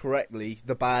apparently correctly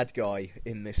the bad guy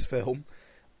in this film.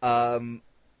 I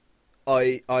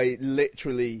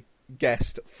literally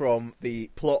guessed from the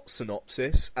plot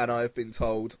synopsis, and I have been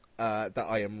told that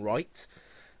I am right.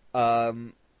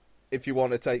 If you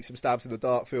want to take some stabs in the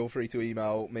dark, feel free to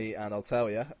email me and I'll tell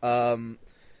you.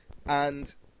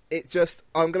 And it just,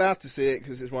 I'm going to have to see it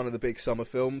because it's one of the big summer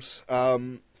films.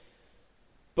 But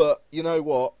you know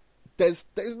what? There's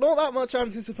not that much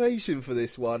anticipation for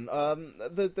this one.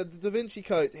 The Da Vinci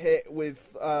Code hit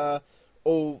with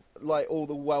all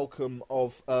the welcome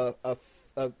of a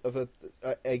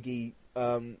eggy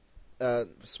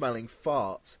smelling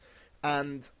fart,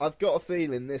 and I've got a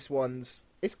feeling this one's.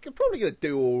 It's probably going to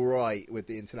do all right with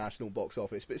the international box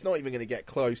office, but it's not even going to get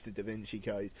close to Da Vinci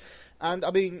Code. And,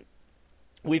 I mean,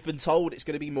 we've been told it's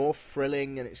going to be more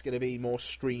thrilling and it's going to be more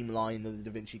streamlined than the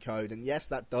Da Vinci Code. And, yes,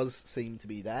 that does seem to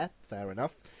be there. Fair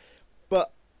enough.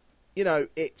 But, you know,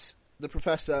 it's the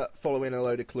professor following a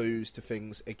load of clues to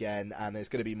things again, and there's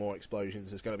going to be more explosions,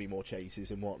 there's going to be more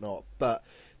chases and whatnot. But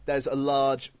there's a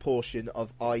large portion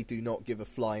of I do not give a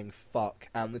flying fuck,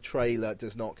 and the trailer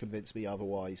does not convince me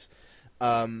otherwise.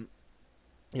 You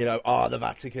know, the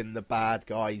Vatican, the bad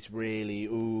guys, really?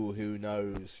 Ooh, who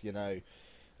knows? You know,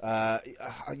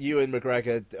 Ewan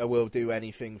McGregor will do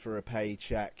anything for a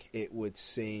paycheck, it would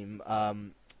seem.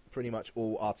 Pretty much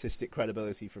all artistic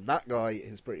credibility from that guy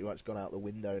has pretty much gone out the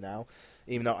window now.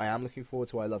 Even though I am looking forward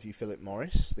to I Love You, Philip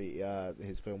Morris,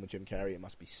 his film with Jim Carrey, it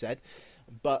must be said.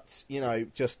 But, you know,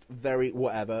 just very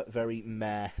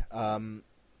meh.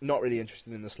 Not really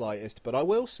interested in the slightest, but I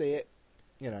will see it.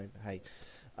 You know, hey,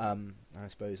 I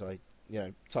suppose I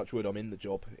touch wood, I'm in the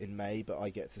job in May, but I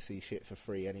get to see shit for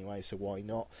free anyway, so why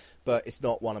not? But it's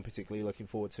not one I'm particularly looking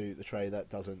forward to. The trailer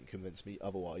doesn't convince me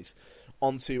otherwise.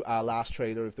 On to our last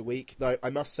trailer of the week, though I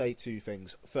must say two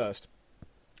things. First,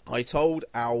 I told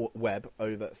Al Webb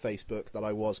over Facebook that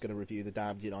I was going to review the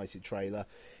Damned United trailer.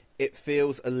 It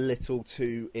feels a little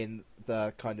too in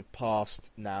the kind of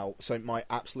past now, so my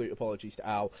absolute apologies to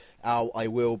Al. Al, I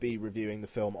will be reviewing the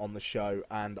film on the show,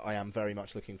 and I am very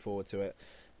much looking forward to it.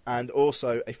 And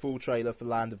also, a full trailer for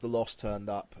Land of the Lost turned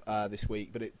up this week,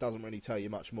 but it doesn't really tell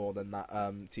you much more than that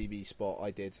TV spot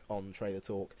I did on Trailer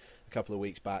Talk a couple of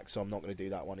weeks back, so I'm not going to do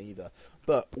that one either.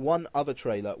 But one other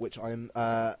trailer, which I'm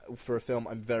for a film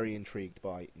I'm very intrigued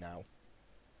by now.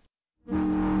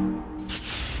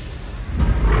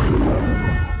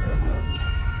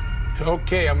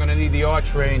 Okay, I'm gonna need the R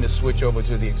train to switch over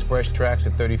to the express tracks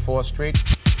at 34th Street.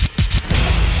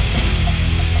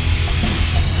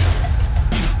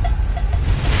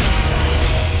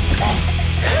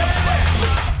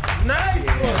 Nice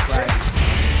one!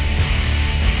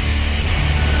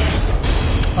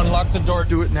 Unlock the door.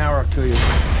 Do it now or I'll kill you.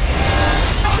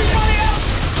 Everybody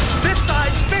else! This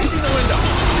side's facing the window!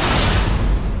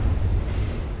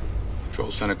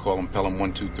 Control center, call him Pelham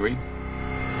 123.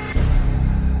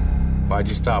 Why'd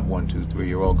you stop 123?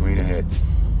 You're all green ahead.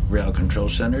 Rail Control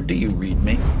Center, do you read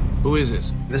me? Who is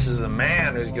this? This is a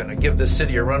man who's gonna give the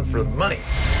city a run for the money.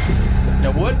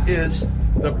 Now, what is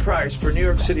the price for New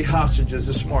York City hostages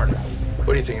this morning?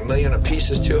 What do you think, $1 million a piece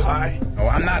is too high? Oh,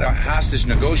 I'm not a hostage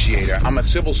negotiator. I'm a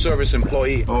civil service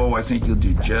employee. Oh, I think you'll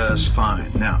do just fine.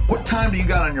 Now, What time do you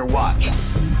got on your watch?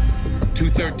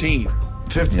 2:13.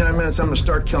 59 minutes, I'm gonna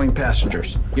start killing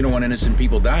passengers. You don't want innocent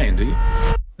people dying, do you?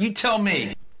 You tell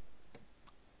me.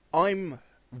 I'm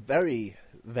very,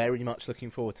 very much looking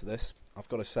forward to this, I've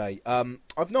got to say.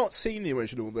 I've not seen the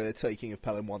original The Taking of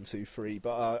Pelham 123,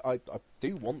 but I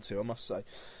do want to, I must say.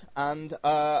 And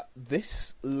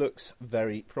this looks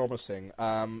very promising.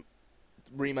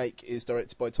 Remake is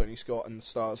directed by Tony Scott and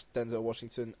stars Denzel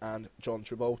Washington and John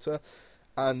Travolta.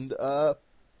 And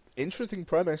interesting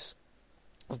premise,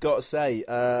 I've got to say.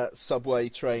 Subway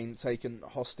train taken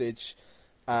hostage,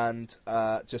 and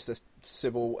just a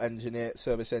civil engineer,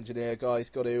 service engineer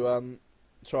guy's got to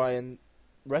try and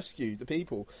rescue the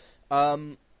people.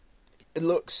 It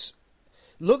looks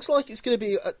like it's going to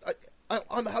be.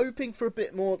 I'm hoping for a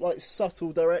bit more like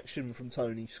subtle direction from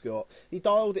Tony Scott. He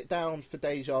dialed it down for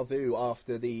Deja Vu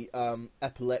after the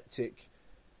epileptic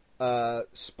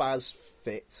spaz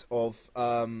fit of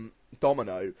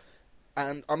Domino,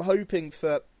 and I'm hoping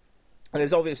for. And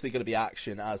there's obviously going to be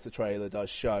action, as the trailer does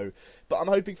show, but I'm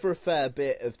hoping for a fair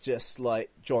bit of just, like,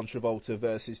 John Travolta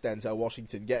versus Denzel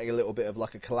Washington, getting a little bit of,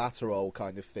 like, a Collateral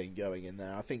kind of thing going in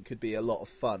there. I think could be a lot of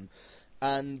fun.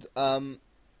 And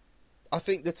I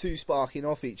think the two sparking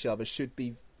off each other should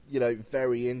be,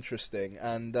 very interesting.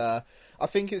 And I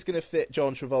think it's going to fit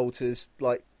John Travolta's,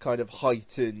 like, kind of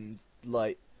heightened,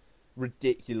 like,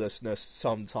 ridiculousness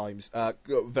sometimes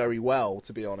very well,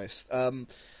 to be honest.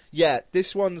 Yeah,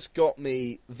 this one's got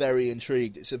me very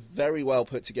intrigued. It's a very well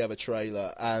put together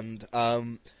trailer, and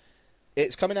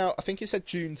it's coming out, I think it said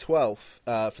June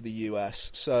 12th for the US,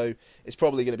 so it's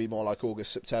probably going to be more like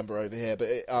August, September over here, but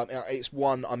it's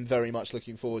one I'm very much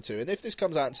looking forward to. And if this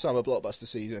comes out in summer blockbuster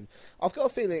season, I've got a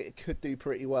feeling it could do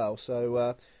pretty well,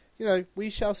 so, we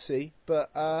shall see.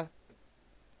 But,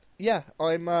 yeah,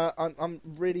 I'm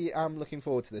really looking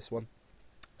forward to this one.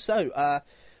 So,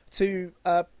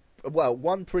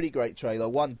 one pretty great trailer,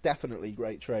 one definitely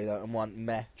great trailer, and one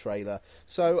meh trailer.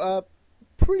 So,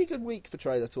 pretty good week for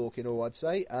trailer talking, all I'd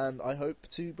say, and I hope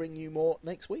to bring you more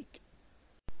next week.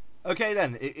 Okay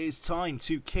then, it is time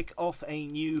to kick off a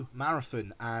new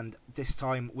marathon, and this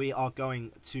time we are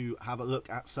going to have a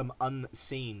look at some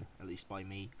unseen, at least by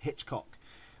me, Hitchcock.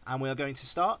 And we are going to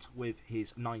start with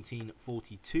his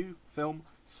 1942 film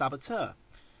Saboteur,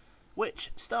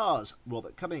 which stars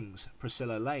Robert Cummings,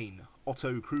 Priscilla Lane,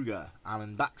 Otto Kruger,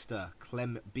 Alan Baxter,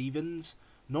 Clem Bevans,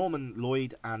 Norman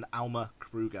Lloyd, and Alma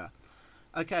Kruger.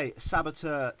 Okay,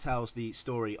 Saboteur tells the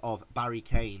story of Barry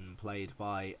Kane, played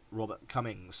by Robert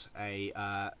Cummings, a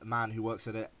man who works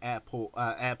at an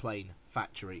airplane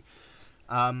factory.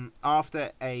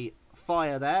 After a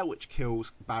fire there, which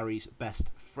kills Barry's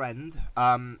best friend,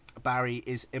 Barry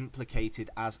is implicated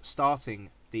as starting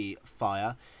the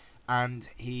fire, and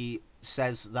he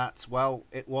says that, well,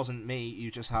 it wasn't me,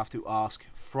 you just have to ask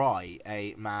Fry,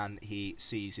 a man he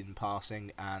sees in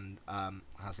passing and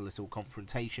has a little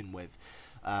confrontation with.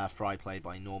 Fry, played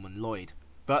by Norman Lloyd.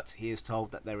 But he is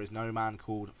told that there is no man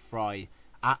called Fry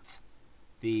at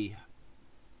the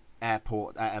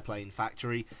airplane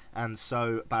factory, and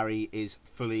so Barry is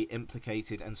fully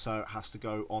implicated and so has to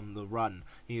go on the run.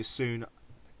 He is soon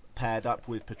paired up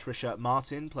with Patricia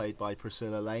Martin, played by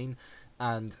Priscilla Lane,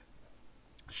 and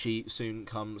she soon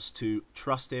comes to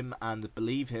trust him and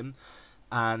believe him,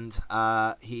 and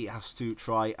he has to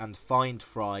try and find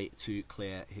Fry to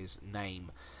clear his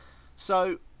name.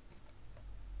 So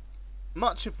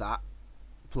much of that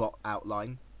plot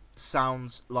outline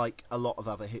sounds like a lot of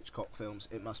other Hitchcock films,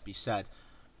 it must be said.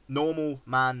 Normal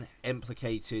man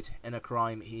implicated in a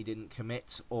crime he didn't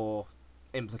commit, or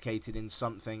implicated in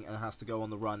something and has to go on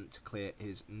the run to clear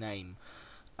his name.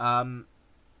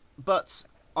 But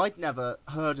I'd never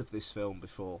heard of this film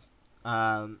before,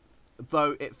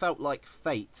 though it felt like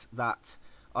fate that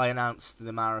I announced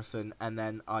the marathon and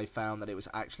then I found that it was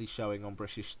actually showing on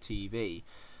British TV,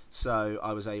 so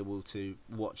I was able to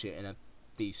watch it in a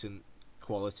decent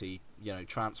quality,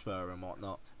 transfer and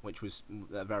whatnot, which was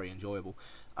very enjoyable.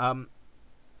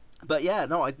 But yeah,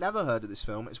 no, I'd never heard of this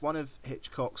film. It's one of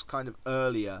Hitchcock's kind of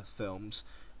earlier films,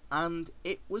 and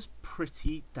it was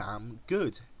pretty damn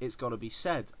good, it's got to be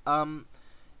said.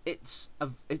 It's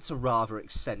a rather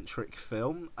eccentric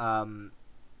film.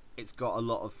 It's got a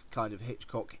lot of kind of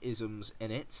Hitchcock isms in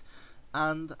it,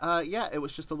 and yeah, it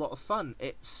was just a lot of fun.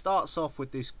 It starts off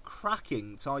with this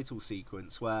cracking title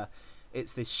sequence where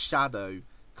it's this shadow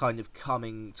kind of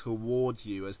coming towards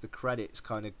you as the credits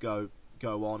kind of go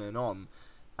on,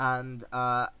 and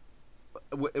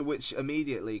which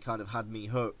immediately kind of had me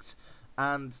hooked.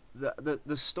 And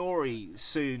the story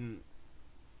soon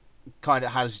kind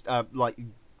of has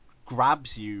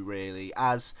grabs you really,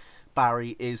 as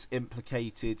Barry is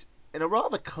implicated in a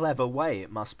rather clever way,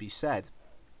 it must be said.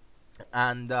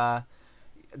 And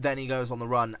then he goes on the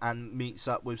run and meets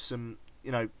up with some,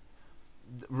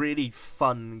 really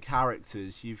fun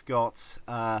characters. You've got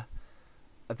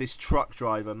this truck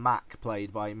driver, Mac,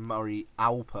 played by Murray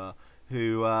Alper,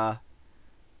 who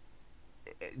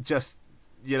just,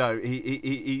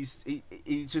 he's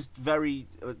just very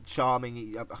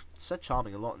charming. I've said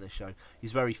charming a lot in this show.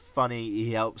 He's very funny.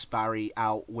 He helps Barry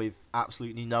out with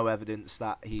absolutely no evidence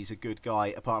that he's a good guy,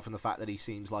 apart from the fact that he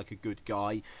seems like a good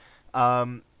guy.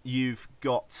 You've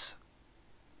got,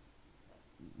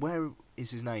 where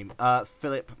is his name?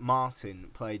 Philip Martin,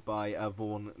 played by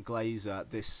Vaughan Glazer,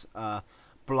 this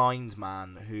blind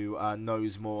man who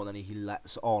knows more than he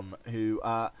lets on, who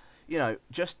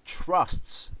just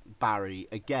trusts Barry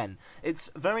again.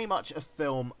 It's very much a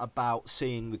film about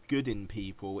seeing the good in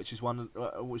people, which is one of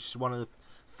the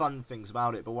fun things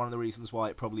about it, but one of the reasons why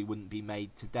it probably wouldn't be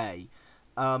made today,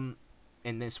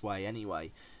 in this way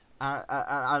anyway.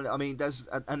 And I mean, there's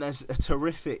a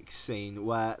terrific scene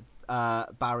where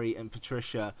Barry and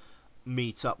Patricia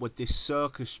meet up with this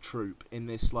circus troupe in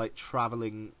this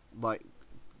traveling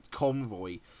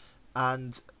convoy,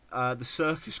 and the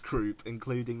circus troupe,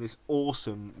 including this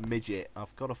awesome midget,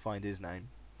 I've got to find his name.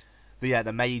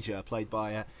 The Major, played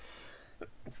by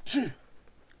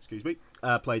excuse me,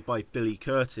 played by Billy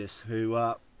Curtis,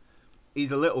 who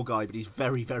he's a little guy, but he's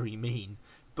very, very mean.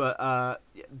 But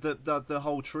the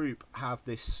whole troupe have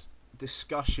this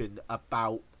discussion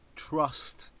about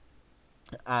trust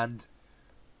and,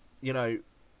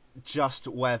 just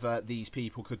whether these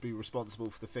people could be responsible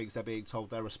for the things they're being told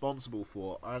they're responsible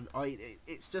for. And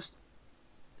it's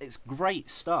great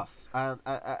stuff. And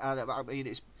I mean,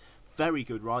 it's very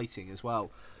good writing as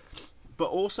well.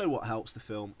 But also what helps the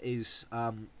film is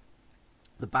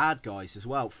the bad guys as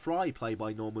well. Fry, played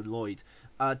by Norman Lloyd,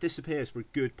 disappears for a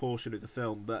good portion of the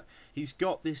film, but he's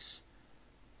got this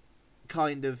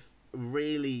kind of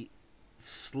really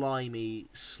slimy,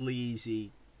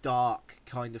 sleazy, dark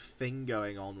kind of thing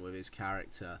going on with his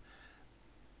character,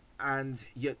 and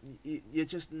you're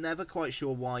just never quite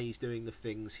sure why he's doing the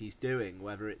things he's doing,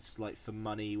 whether it's for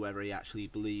money, whether he actually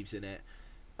believes in it.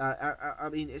 I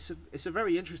mean, it's a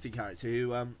very interesting character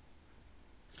who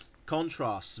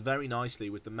contrasts very nicely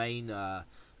with the main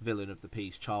villain of the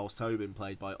piece, Charles Tobin,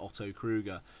 played by Otto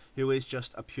Kruger, who is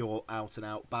just a pure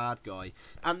out-and-out bad guy.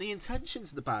 And the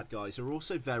intentions of the bad guys are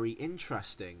also very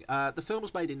interesting. The film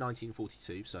was made in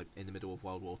 1942, so in the middle of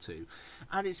World War II,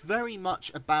 and it's very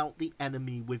much about the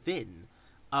enemy within.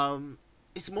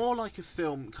 It's more like a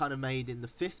film kind of made in the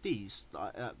 50s,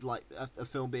 like a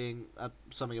film being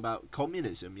something about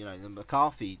communism, the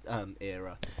McCarthy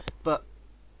era. But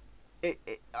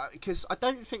because I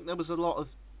don't think there was a lot of,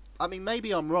 I mean,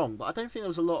 maybe I'm wrong, but I don't think there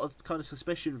was a lot of kind of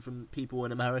suspicion from people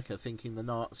in America thinking the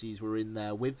Nazis were in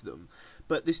there with them.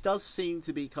 But this does seem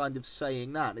to be kind of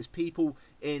saying that. There's people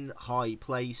in high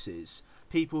places,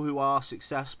 people who are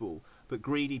successful, but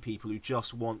greedy people who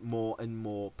just want more and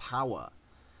more power.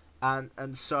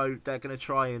 and so they're going to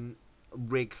try and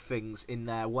rig things in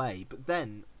their way. But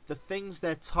then the things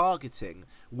they're targeting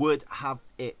would have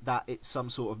it that it's some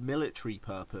sort of military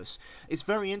purpose. It's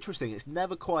very interesting. It's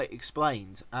never quite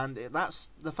explained, and that's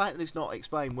the fact that it's not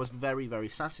explained was very, very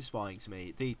satisfying to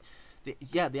me.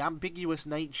 The ambiguous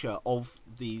nature of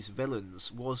these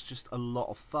villains was just a lot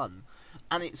of fun,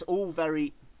 and it's all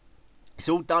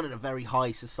done in a very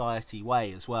high society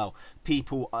way as well.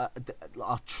 People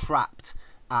are trapped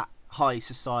at high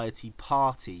society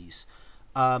parties.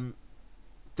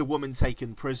 The woman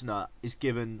taken prisoner is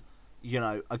given,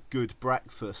 a good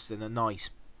breakfast and a nice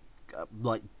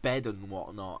bed and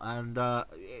whatnot, and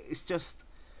it's just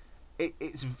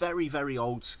it's very, very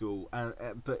old school,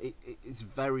 but it's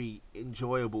very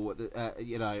enjoyable.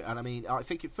 And I mean, I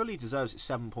think it fully deserves its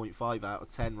 7.5 out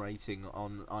of 10 rating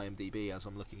on IMDb as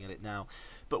I'm looking at it now.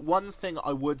 But one thing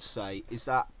I would say is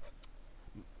that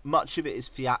much of it is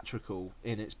theatrical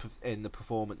in the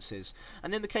performances,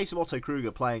 and in the case of Otto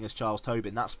Kruger playing as Charles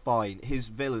Tobin, that's fine. His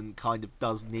villain kind of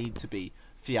does need to be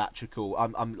theatrical.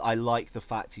 I like the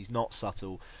fact he's not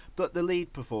subtle, but the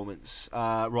lead performance,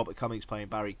 Robert Cummings playing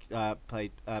Barry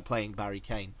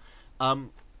Kane,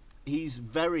 he's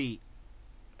very,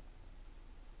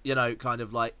 kind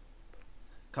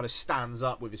of stands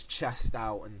up with his chest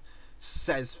out and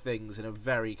says things in a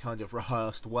very kind of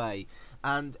rehearsed way.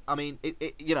 And I mean,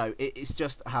 it's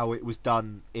just how it was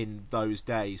done in those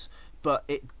days, but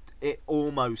it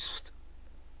almost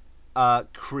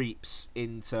creeps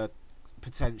into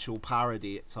potential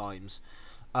parody at times.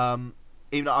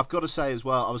 Even I've got to say as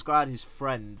well, I was glad his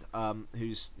friend,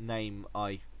 whose name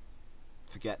I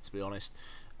forget to be honest,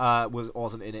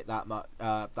 wasn't in it that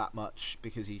much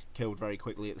because he's killed very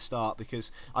quickly at the start,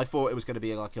 because I thought it was going to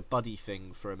be like a buddy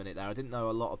thing for a minute there. I didn't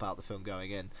know a lot about the film going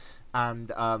in,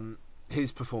 and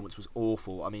his performance was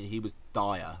awful. I mean, he was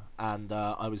dire, and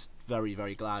I was very,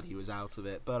 very glad he was out of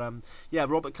it. But yeah,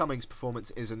 Robert Cummings'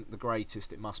 performance isn't the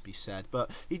greatest, it must be said,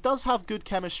 but he does have good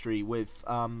chemistry with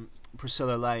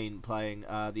Priscilla Lane playing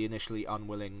the initially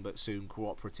unwilling but soon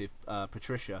cooperative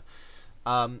Patricia.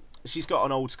 She's got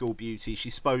an old school beauty.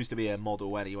 She's supposed to be a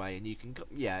model anyway, and you can,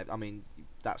 I mean,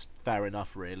 that's fair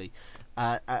enough, really.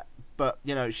 But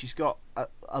she's got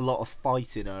a lot of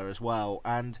fight in her as well,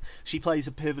 and she plays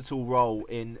a pivotal role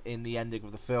in the ending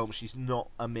of the film. She's not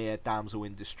a mere damsel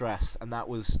in distress, and that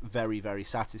was very, very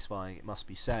satisfying, it must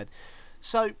be said.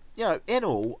 So, in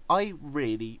all, I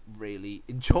really, really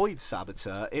enjoyed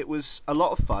Saboteur. It was a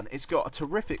lot of fun. It's got a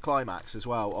terrific climax as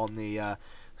well on the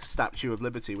Statue of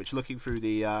Liberty, which, looking through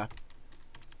the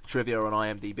trivia on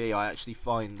IMDb, I actually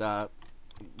find that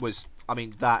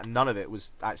none of it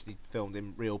was actually filmed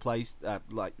in real place,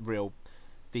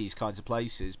 these kinds of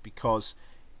places, because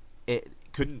it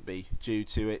couldn't be due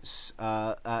to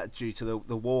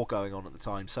the war going on at the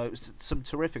time. So it was some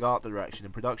terrific art direction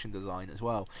and production design as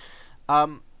well.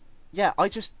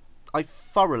 I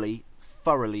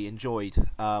thoroughly enjoyed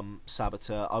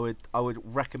Saboteur. I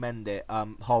would recommend it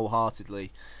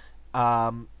wholeheartedly.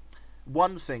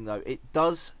 One thing though, it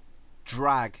does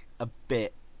drag a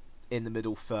bit in the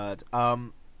middle third.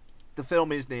 The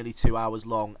film is nearly 2 hours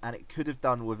long, and it could have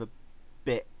done with a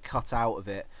bit cut out of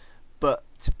it. But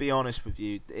to be honest with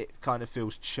you, it kind of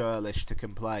feels churlish to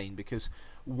complain, because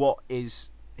what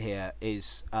is here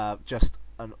is just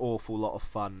an awful lot of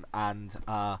fun, and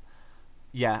I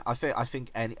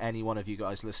think any one of you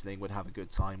guys listening would have a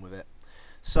good time with it.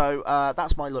 So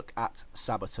that's my look at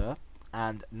Saboteur,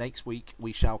 and next week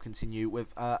we shall continue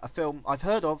with a film I've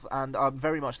heard of and I'm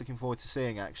very much looking forward to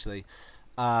seeing, actually,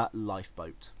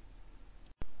 Lifeboat.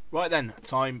 Right then,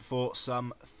 time for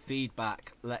some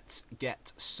feedback. Let's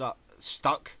get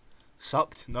stuck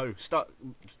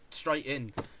straight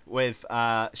in with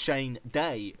Shane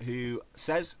Day, who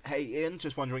says, "Hey Ian,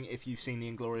 just wondering if you've seen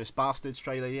the Inglourious Basterds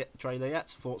trailer yet.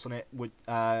 Thoughts on it would,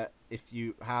 if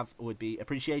you have, would be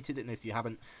appreciated, and if you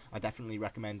haven't, I definitely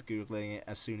recommend googling it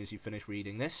as soon as you finish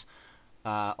reading this."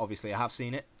 Obviously I have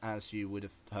seen it, as you would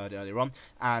have heard earlier on,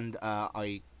 and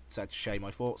I said to Shane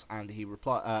my thoughts, and he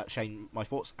replied,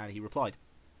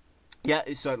 "Yeah,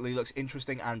 it certainly looks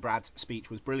interesting, and Brad's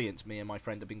speech was brilliant. Me and my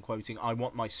friend have been quoting 'I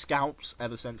want my scalps'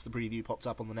 ever since the preview popped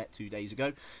up on the net 2 days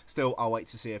ago. Still, I'll wait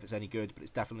to see if it's any good, but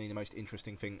it's definitely the most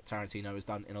interesting thing Tarantino has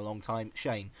done in a long time.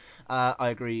 Shane." I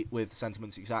agree with the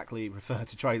sentiments exactly. Refer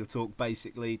to Trailer Talk,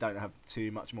 basically. Don't have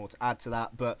too much more to add to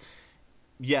that, but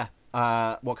yeah,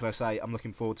 what can I say? I'm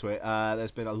looking forward to it.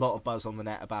 There's been a lot of buzz on the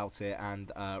net about it,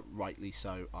 and rightly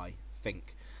so, I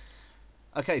think.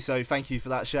 Okay, so thank you for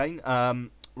that, Shane.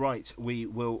 Right, we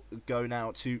will go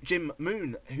now to Jim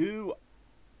Moon, who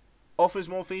offers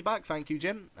more feedback. Thank you,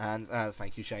 Jim, and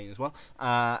thank you, Shane, as well,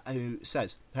 who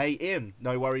says, "Hey, Ian,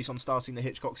 no worries on starting the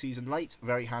Hitchcock season late.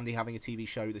 Very handy having a TV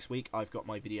show this week. I've got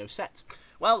my video set."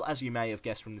 Well, as you may have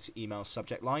guessed from this email's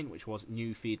subject line, which was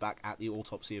new feedback at the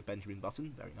autopsy of Benjamin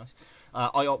Button, very nice,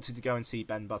 I opted to go and see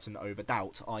Ben Button over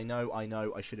Doubt. I know,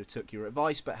 I should have took your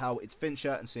advice, but hell, it's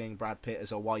Fincher, and seeing Brad Pitt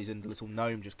as a wizened little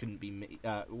gnome just couldn't be,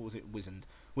 what was it,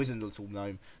 wizened little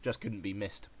gnome, just couldn't be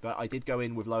missed. But I did go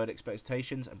in with lowered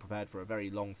expectations and prepared for a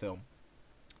very long film.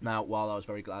 Now, while I was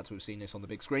very glad to have seen this on the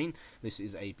big screen, this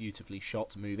is a beautifully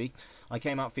shot movie, I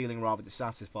came out feeling rather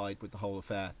dissatisfied with the whole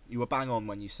affair. You were bang on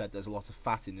when you said there's a lot of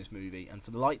fat in this movie, and for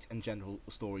the light and general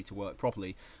story to work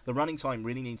properly, the running time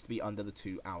really needs to be under the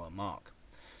 2-hour mark.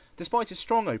 Despite a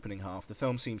strong opening half, the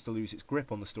film seems to lose its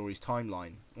grip on the story's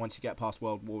timeline. Once you get past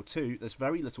World War II, there's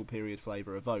very little period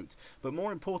flavour evoked, but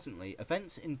more importantly,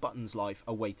 events in Button's life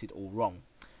are weighted all wrong.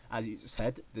 As you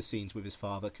said, the scenes with his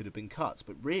father could have been cut,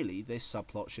 but really, this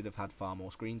subplot should have had far more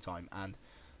screen time, and,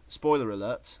 spoiler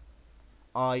alert,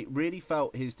 I really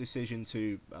felt his decision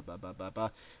to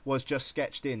was just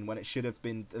sketched in when it should have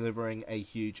been delivering a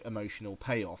huge emotional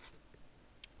payoff.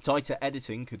 Tighter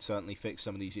editing could certainly fix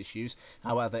some of these issues.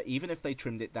 However, even if they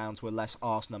trimmed it down to a less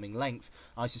arse-numbing length,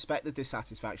 I suspect the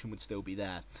dissatisfaction would still be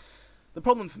there. The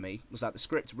problem for me was that the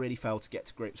script really failed to get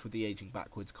to grips with the aging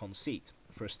backwards conceit.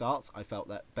 For a start, I felt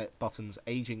that Button's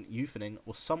aging youthening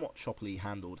was somewhat shoppily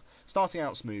handled, starting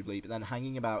out smoothly but then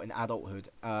hanging about in adulthood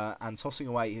and tossing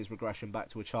away his regression back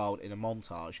to a child in a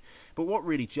montage. But what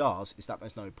really jars is that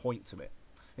there's no point to it.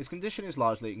 His condition is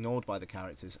largely ignored by the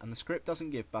characters, and the script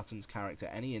doesn't give Button's character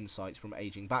any insights from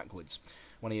aging backwards.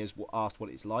 When he is asked what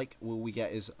it's like, all we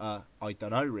get is, I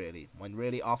dunno really, when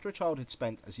really, after a childhood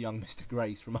spent as young Mr.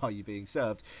 Grace from Are You Being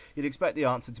Served, you'd expect the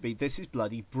answer to be, this is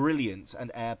bloody brilliant,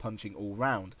 and air-punching all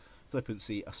round.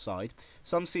 Flippancy aside,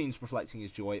 some scenes reflecting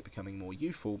his joy at becoming more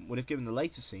youthful would have given the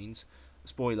later scenes,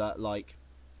 spoiler, like,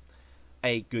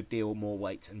 a good deal more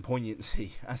weight and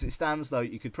poignancy. As it stands, though,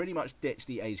 you could pretty much ditch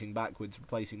the aging backwards,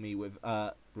 replacing me with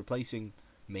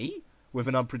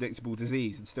an unpredictable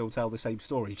disease and still tell the same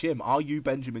story. Jim, are you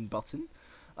Benjamin Button?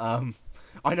 I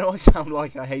know I sound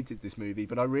like I hated this movie,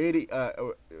 but I really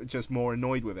just more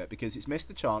annoyed with it because it's missed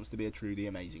the chance to be a truly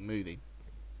amazing movie.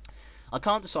 I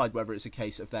can't decide whether it's a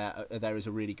case of there is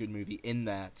a really good movie in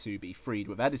there to be freed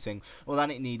with editing, or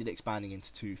that it needed expanding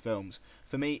into 2 films.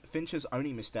 For me, Fincher's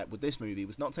only misstep with this movie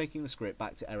was not taking the script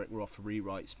back to Eric Roth for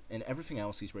rewrites. In everything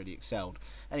else, he's really excelled.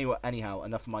 Anyhow,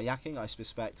 enough of my yakking. I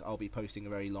suspect I'll be posting a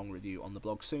very long review on the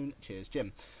blog soon. Cheers,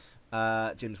 Jim.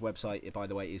 Jim's website, by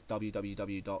the way, is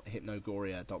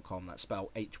www.hypnogoria.com. That's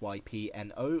spelled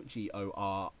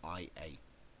HYPNOGORIA.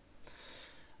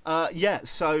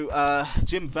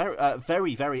 Jim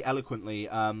very, very eloquently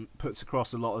puts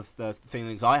across a lot of the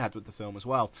feelings I had with the film as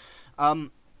well. There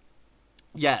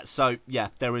is a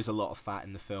lot of fat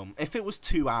in the film. If it was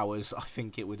 2 hours, I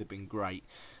think it would have been great.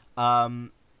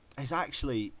 There's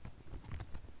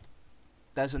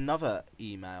another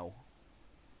email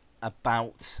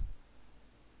about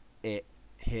it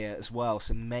here as well,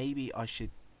 so maybe I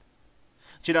should...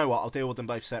 Do you know what? I'll deal with them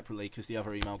both separately because the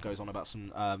other email goes on about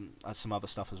some other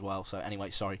stuff as well. So anyway,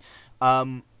 sorry.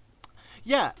 That's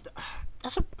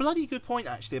a bloody good point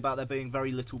actually about there being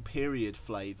very little period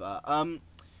flavour. The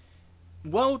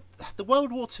World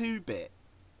War II bit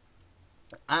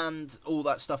and all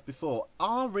that stuff before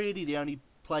are really the only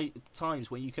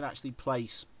times where you can actually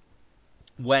place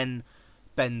when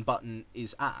Ben Button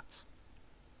is at.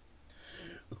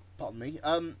 Pardon me.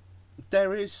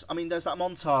 There's that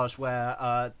montage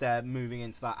where they're moving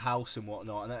into that house and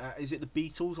whatnot, and is it the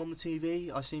Beatles on the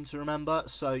TV? I seem to remember.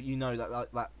 So you know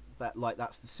that's the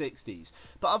 60s.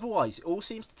 But otherwise, it all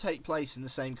seems to take place in the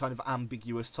same kind of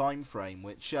ambiguous time frame.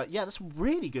 Which that's a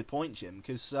really good point, Jim.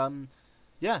 Because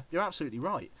you're absolutely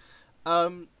right.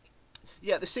 The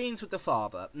scenes with the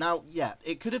father. Now,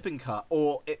 it could have been cut,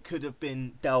 or it could have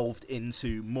been delved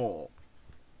into more.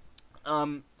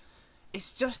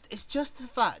 It's just the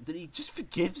fact that he just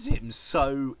forgives him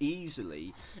so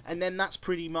easily, and then that's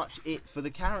pretty much it for the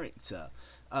character.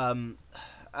 And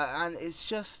it's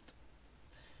just,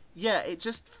 it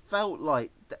just felt like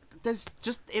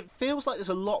it feels like there's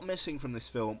a lot missing from this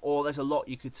film, or there's a lot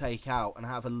you could take out and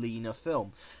have a leaner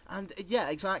film. And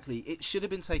exactly, it should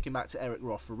have been taken back to Eric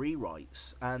Roth for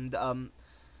rewrites. And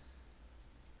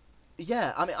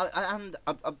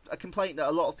a complaint that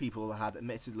a lot of people have had,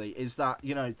 admittedly, is that,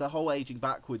 the whole aging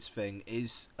backwards thing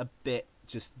is a bit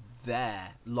just there,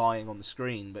 lying on the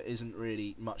screen, but isn't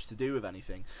really much to do with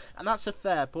anything. And that's a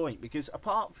fair point, because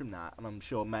apart from that, and I'm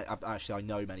sure, I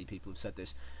know many people have said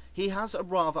this, he has a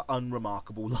rather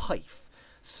unremarkable life.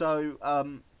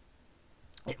 So,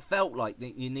 it felt like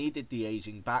you needed the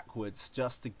aging backwards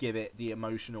just to give it the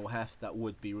emotional heft that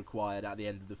would be required at the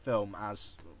end of the film,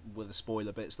 as with the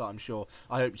spoiler bits that I'm sure,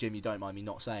 I hope, Jim, you don't mind me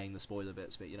not saying the spoiler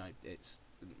bits, but, you know,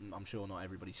 I'm sure not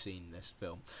everybody's seen this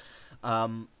film.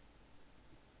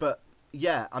 But,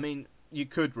 yeah, I mean, you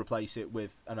could replace it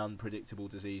with an unpredictable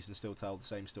disease and still tell the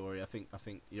same story. I think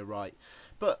you're right.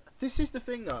 But this is the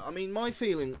thing, though. I mean, my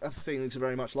feelings are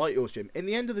very much like yours, Jim. In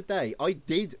the end of the day, I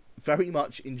did very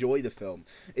much enjoy the film.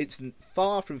 It's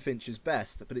far from Fincher's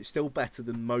best, but it's still better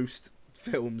than most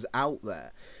films out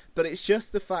there. But it's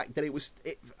just the fact that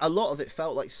a lot of it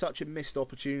felt like such a missed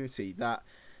opportunity that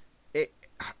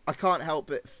I can't help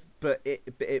but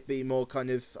it be more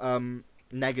kind of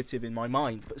negative in my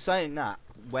mind. But saying that,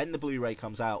 when the Blu-ray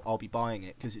comes out, I'll be buying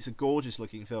it because it's a gorgeous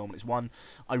looking film. It's one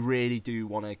I really do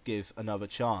want to give another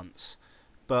chance.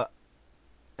 But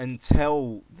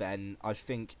until then, I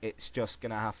think it's just going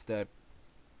to have to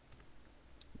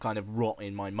kind of rot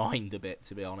in my mind a bit,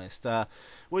 to be honest.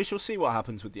 We shall see what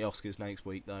happens with the Oscars next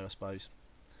week, though, I suppose.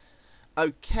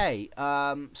 Okay,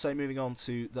 so moving on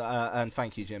to the and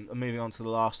thank you, Jim. Moving on to the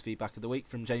last feedback of the week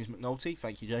from James McNulty.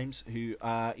 Thank you, James, who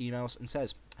emails and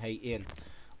says, "Hey, Ian,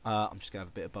 I'm just gonna have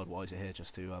a bit of Budweiser here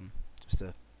just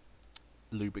to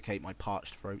lubricate my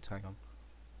parched throat. Hang on."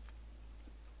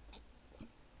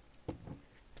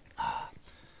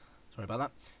 Sorry about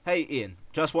that. Hey Ian,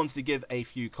 just wanted to give a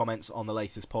few comments on the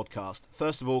latest podcast.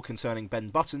 First of all, concerning Ben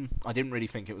Button, I didn't really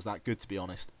think it was that good, to be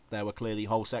honest. There were clearly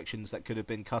whole sections that could have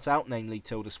been cut out, namely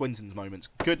Tilda Swinton's moments.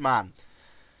 Good man.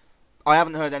 I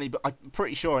haven't heard I'm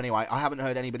pretty sure anyway, I haven't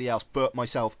heard anybody else but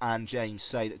myself and James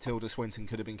say that Tilda Swinton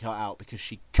could have been cut out, because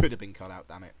she could have been cut out,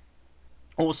 damn it.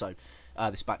 Also,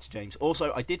 this back to James.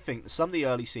 Also, I did think that some of the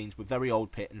early scenes with very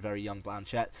old Pitt and very young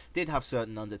Blanchett did have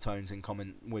certain undertones in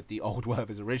common with the old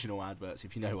Werther's original adverts,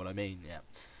 if you know what I mean.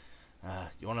 Yeah.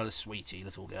 You want a sweetie,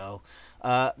 little girl.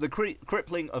 The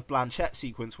crippling of Blanchett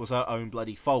sequence was her own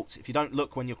bloody fault. If you don't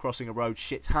look when you're crossing a road,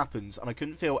 shit happens, and I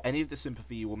couldn't feel any of the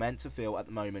sympathy you were meant to feel at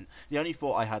the moment. The only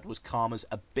thought I had was Karma's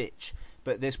a bitch,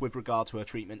 but this with regard to her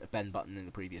treatment of Ben Button in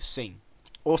the previous scene.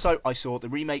 Also, I saw the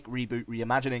remake, reboot,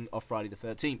 reimagining of Friday the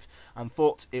 13th and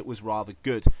thought it was rather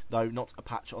good, though not a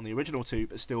patch on the original two,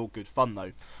 but still good fun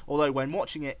though. Although when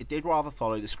watching it, it did rather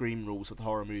follow the Scream rules of the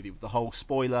horror movie with the whole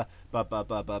spoiler,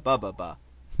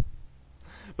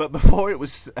 But before it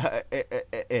was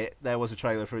there was a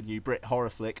trailer for a new Brit horror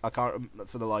flick. I can't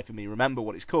for the life of me remember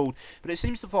what it's called, but it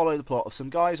seems to follow the plot of some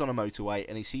guys on a motorway,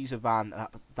 and he sees a van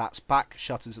that's back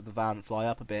shutters of the van fly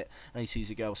up a bit, and he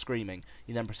sees a girl screaming.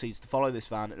 He then proceeds to follow this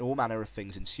van, and all manner of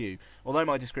things ensue. Although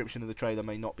my description of the trailer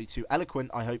may not be too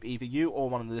eloquent, I hope either you or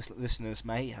one of the listeners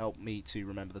may help me to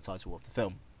remember the title of the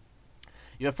film.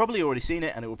 You have probably already seen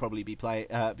it, and it will probably be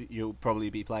you'll probably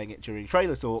be playing it during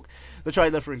trailer talk. The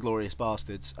trailer for Inglourious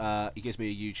Bastards. It gives me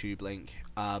a YouTube link.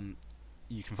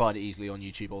 You can find it easily on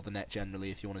YouTube or the net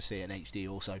generally if you want to see it in HD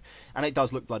also. And it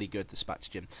does look bloody good, the Spatch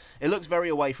Jim. It looks very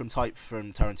away from type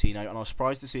from Tarantino, and I was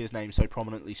surprised to see his name so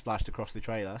prominently splashed across the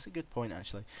trailer. That's a good point,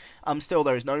 actually. Still,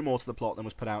 there is no more to the plot than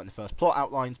was put out in the first plot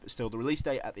outlines, but still the release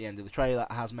date at the end of the trailer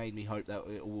has made me hope that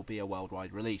it will be a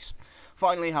worldwide release.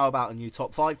 Finally, how about a new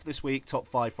top 5 for this week? Top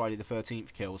 5 Friday the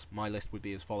 13th kills. My list would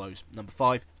be as follows. Number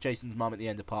 5, Jason's mum at the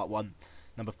end of part 1.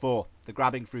 Number 4, the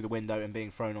grabbing through the window and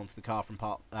being thrown onto the car from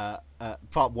part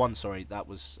 1. Sorry, that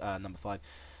was number 5.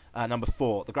 Number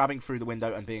 4, the grabbing through the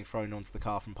window and being thrown onto the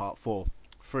car from part 4.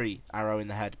 3, arrow in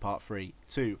the head, part 3.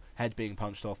 2, head being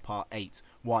punched off, part 8.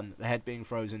 1, the head being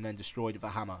frozen then destroyed with a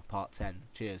hammer, part 10.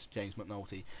 Cheers, James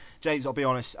McNulty. James, I'll be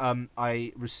honest, I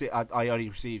only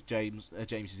received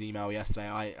James's email yesterday.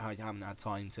 I haven't had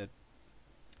time to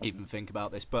even think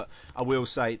about this, but I will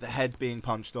say the head being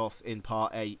punched off in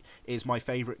part 8 is my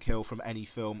favourite kill from any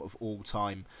film of all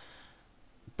time.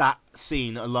 That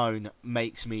scene alone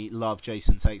makes me love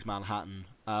Jason Takes Manhattan,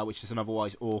 which is an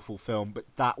otherwise awful film, but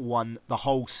that one, the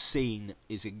whole scene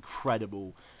is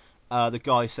incredible. The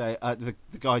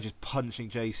guy just punching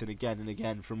Jason again and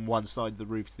again from one side of the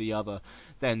roof to the other,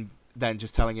 then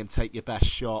just telling him take your best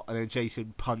shot, and then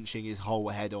Jason punching his whole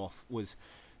head off was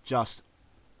just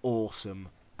awesome.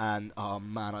 And oh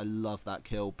man, I love that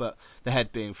kill. But the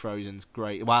head being frozen's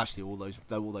great. Well, actually, all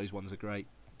those ones are great.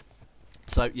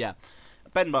 So yeah,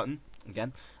 Ben Button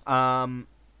again.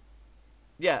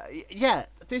 Yeah.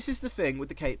 This is the thing with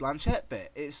the Cate Blanchett bit.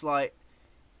 It's like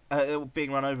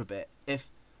being run over bit. If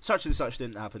such and such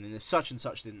didn't happen, and if such and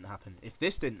such didn't happen, if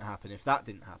this didn't happen, if that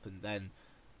didn't happen, then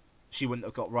she wouldn't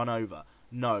have got run over.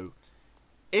 No.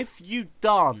 If you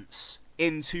dance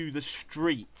into the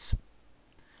street,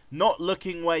 not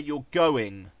looking where you're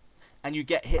going, and you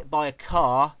get hit by a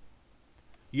car,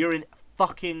 you're in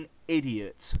fucking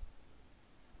idiot.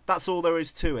 That's all there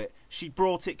is to it. She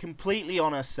brought it completely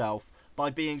on herself by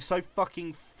being so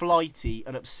fucking flighty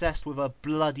and obsessed with her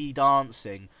bloody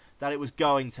dancing that it was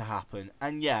going to happen.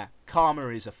 And yeah, Karma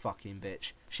is a fucking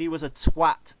bitch. She was a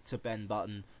twat to Ben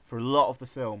Button for a lot of the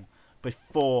film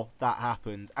before that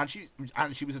happened. And she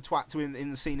was a twat to him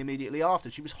in the scene immediately after.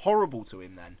 She was horrible to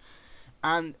him then.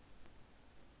 And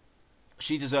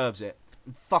she deserves it.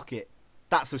 Fuck it.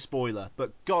 That's a spoiler.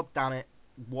 But god damn it,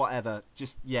 whatever.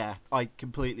 Just, yeah, I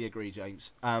completely agree,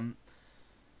 James.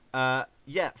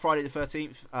 Yeah, Friday the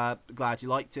 13th, glad you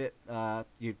liked it.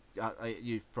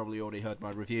 You've probably already heard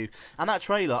my review. And that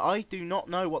trailer, I do not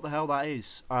know what the hell that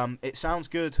is. It sounds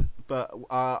good, but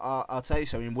I'll tell you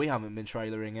something, we haven't been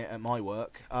trailering it at my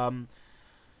work. I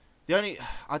don't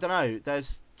know,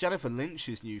 there's Jennifer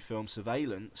Lynch's new film,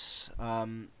 Surveillance.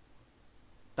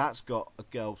 That's got a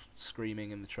girl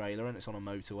screaming in the trailer, and it's on a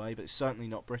motorway, but it's certainly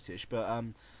not British. But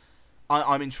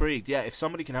I'm intrigued. Yeah, if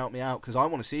somebody can help me out, because I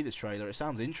want to see this trailer. It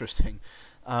sounds interesting.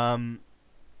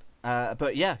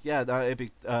 But yeah, it'd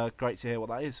be great to hear what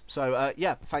that is. So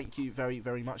yeah, thank you very,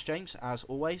 very much, James, as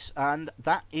always. And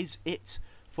that is it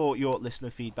for your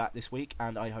listener feedback this week,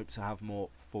 and I hope to have more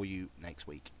for you next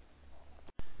week.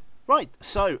 Right,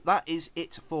 so that is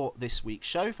it for this week's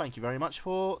show. Thank you very much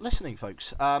for listening,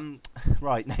 folks.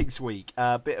 Right, next week,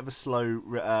 a bit of a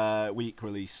slow week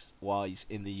release-wise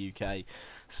in the UK.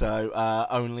 So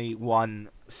only one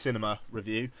cinema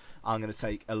review. I'm going to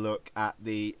take a look at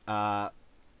the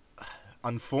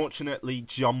unfortunately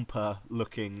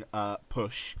jumper-looking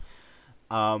Push.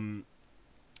 But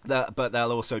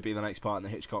there'll also be the next part in the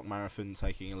Hitchcock Marathon,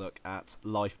 taking a look at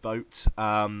Lifeboat.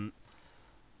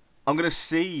 I'm going to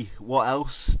see what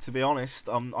else, to be honest.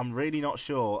 I'm really not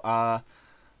sure. I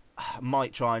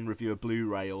might try and review a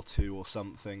Blu-ray or two or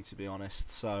something, to be honest.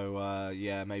 So,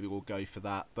 yeah, maybe we'll go for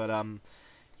that. But,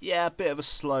 yeah, a bit of a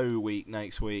slow week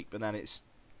next week. But then it's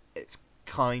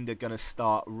kind of going to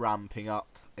start ramping up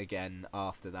again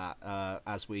after that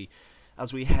as we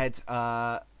head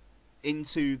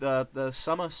into the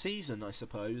summer season, I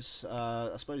suppose.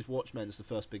 I suppose Watchmen's the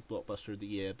first big blockbuster of the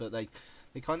year, but they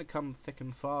kind of come thick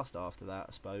and fast after that,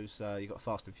 I suppose. You got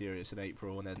Fast and Furious in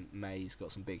April, and then May's got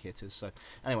some big hitters. So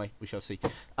anyway, we shall see.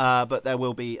 But there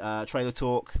will be trailer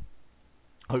talk,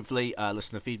 hopefully,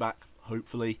 listener feedback,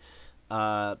 hopefully,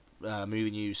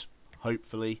 movie news,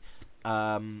 hopefully.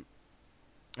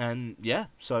 And yeah,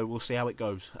 so we'll see how it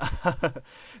goes.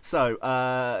 So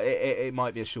it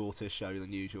might be a shorter show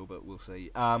than usual, but we'll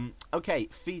see. Okay,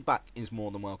 feedback is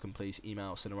more than welcome. Please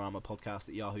email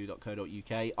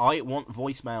cineramapodcast@yahoo.co.uk. I want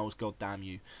voicemails, goddamn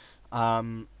you.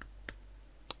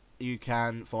 You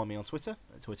can follow me on Twitter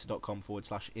at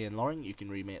twitter.com/Ian Loring. You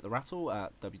can read me at The Rattle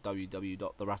at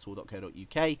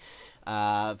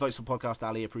www.therattle.co.uk. Votes for Podcast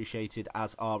Alley appreciated,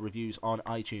 as are reviews on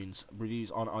iTunes.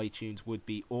 Reviews on iTunes would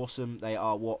be awesome. They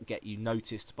are what get you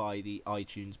noticed by the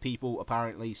iTunes people,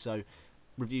 apparently. So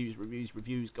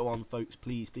reviews. Go on, folks.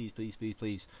 Please. Pretty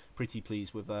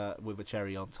please with a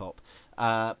cherry on top.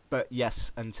 But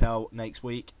yes, until next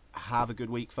week, have a good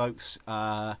week, folks.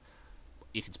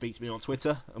 You can speak to me on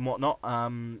Twitter and whatnot,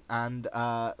 and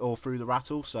or through the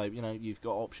Rattle. So you've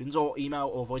got options, or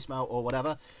email, or voicemail, or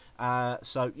whatever.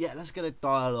 So yeah, let's get a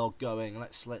dialogue going.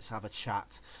 Let's have a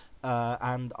chat.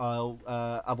 And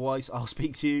otherwise I'll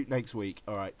speak to you next week.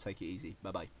 All right, take it easy.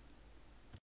 Bye bye.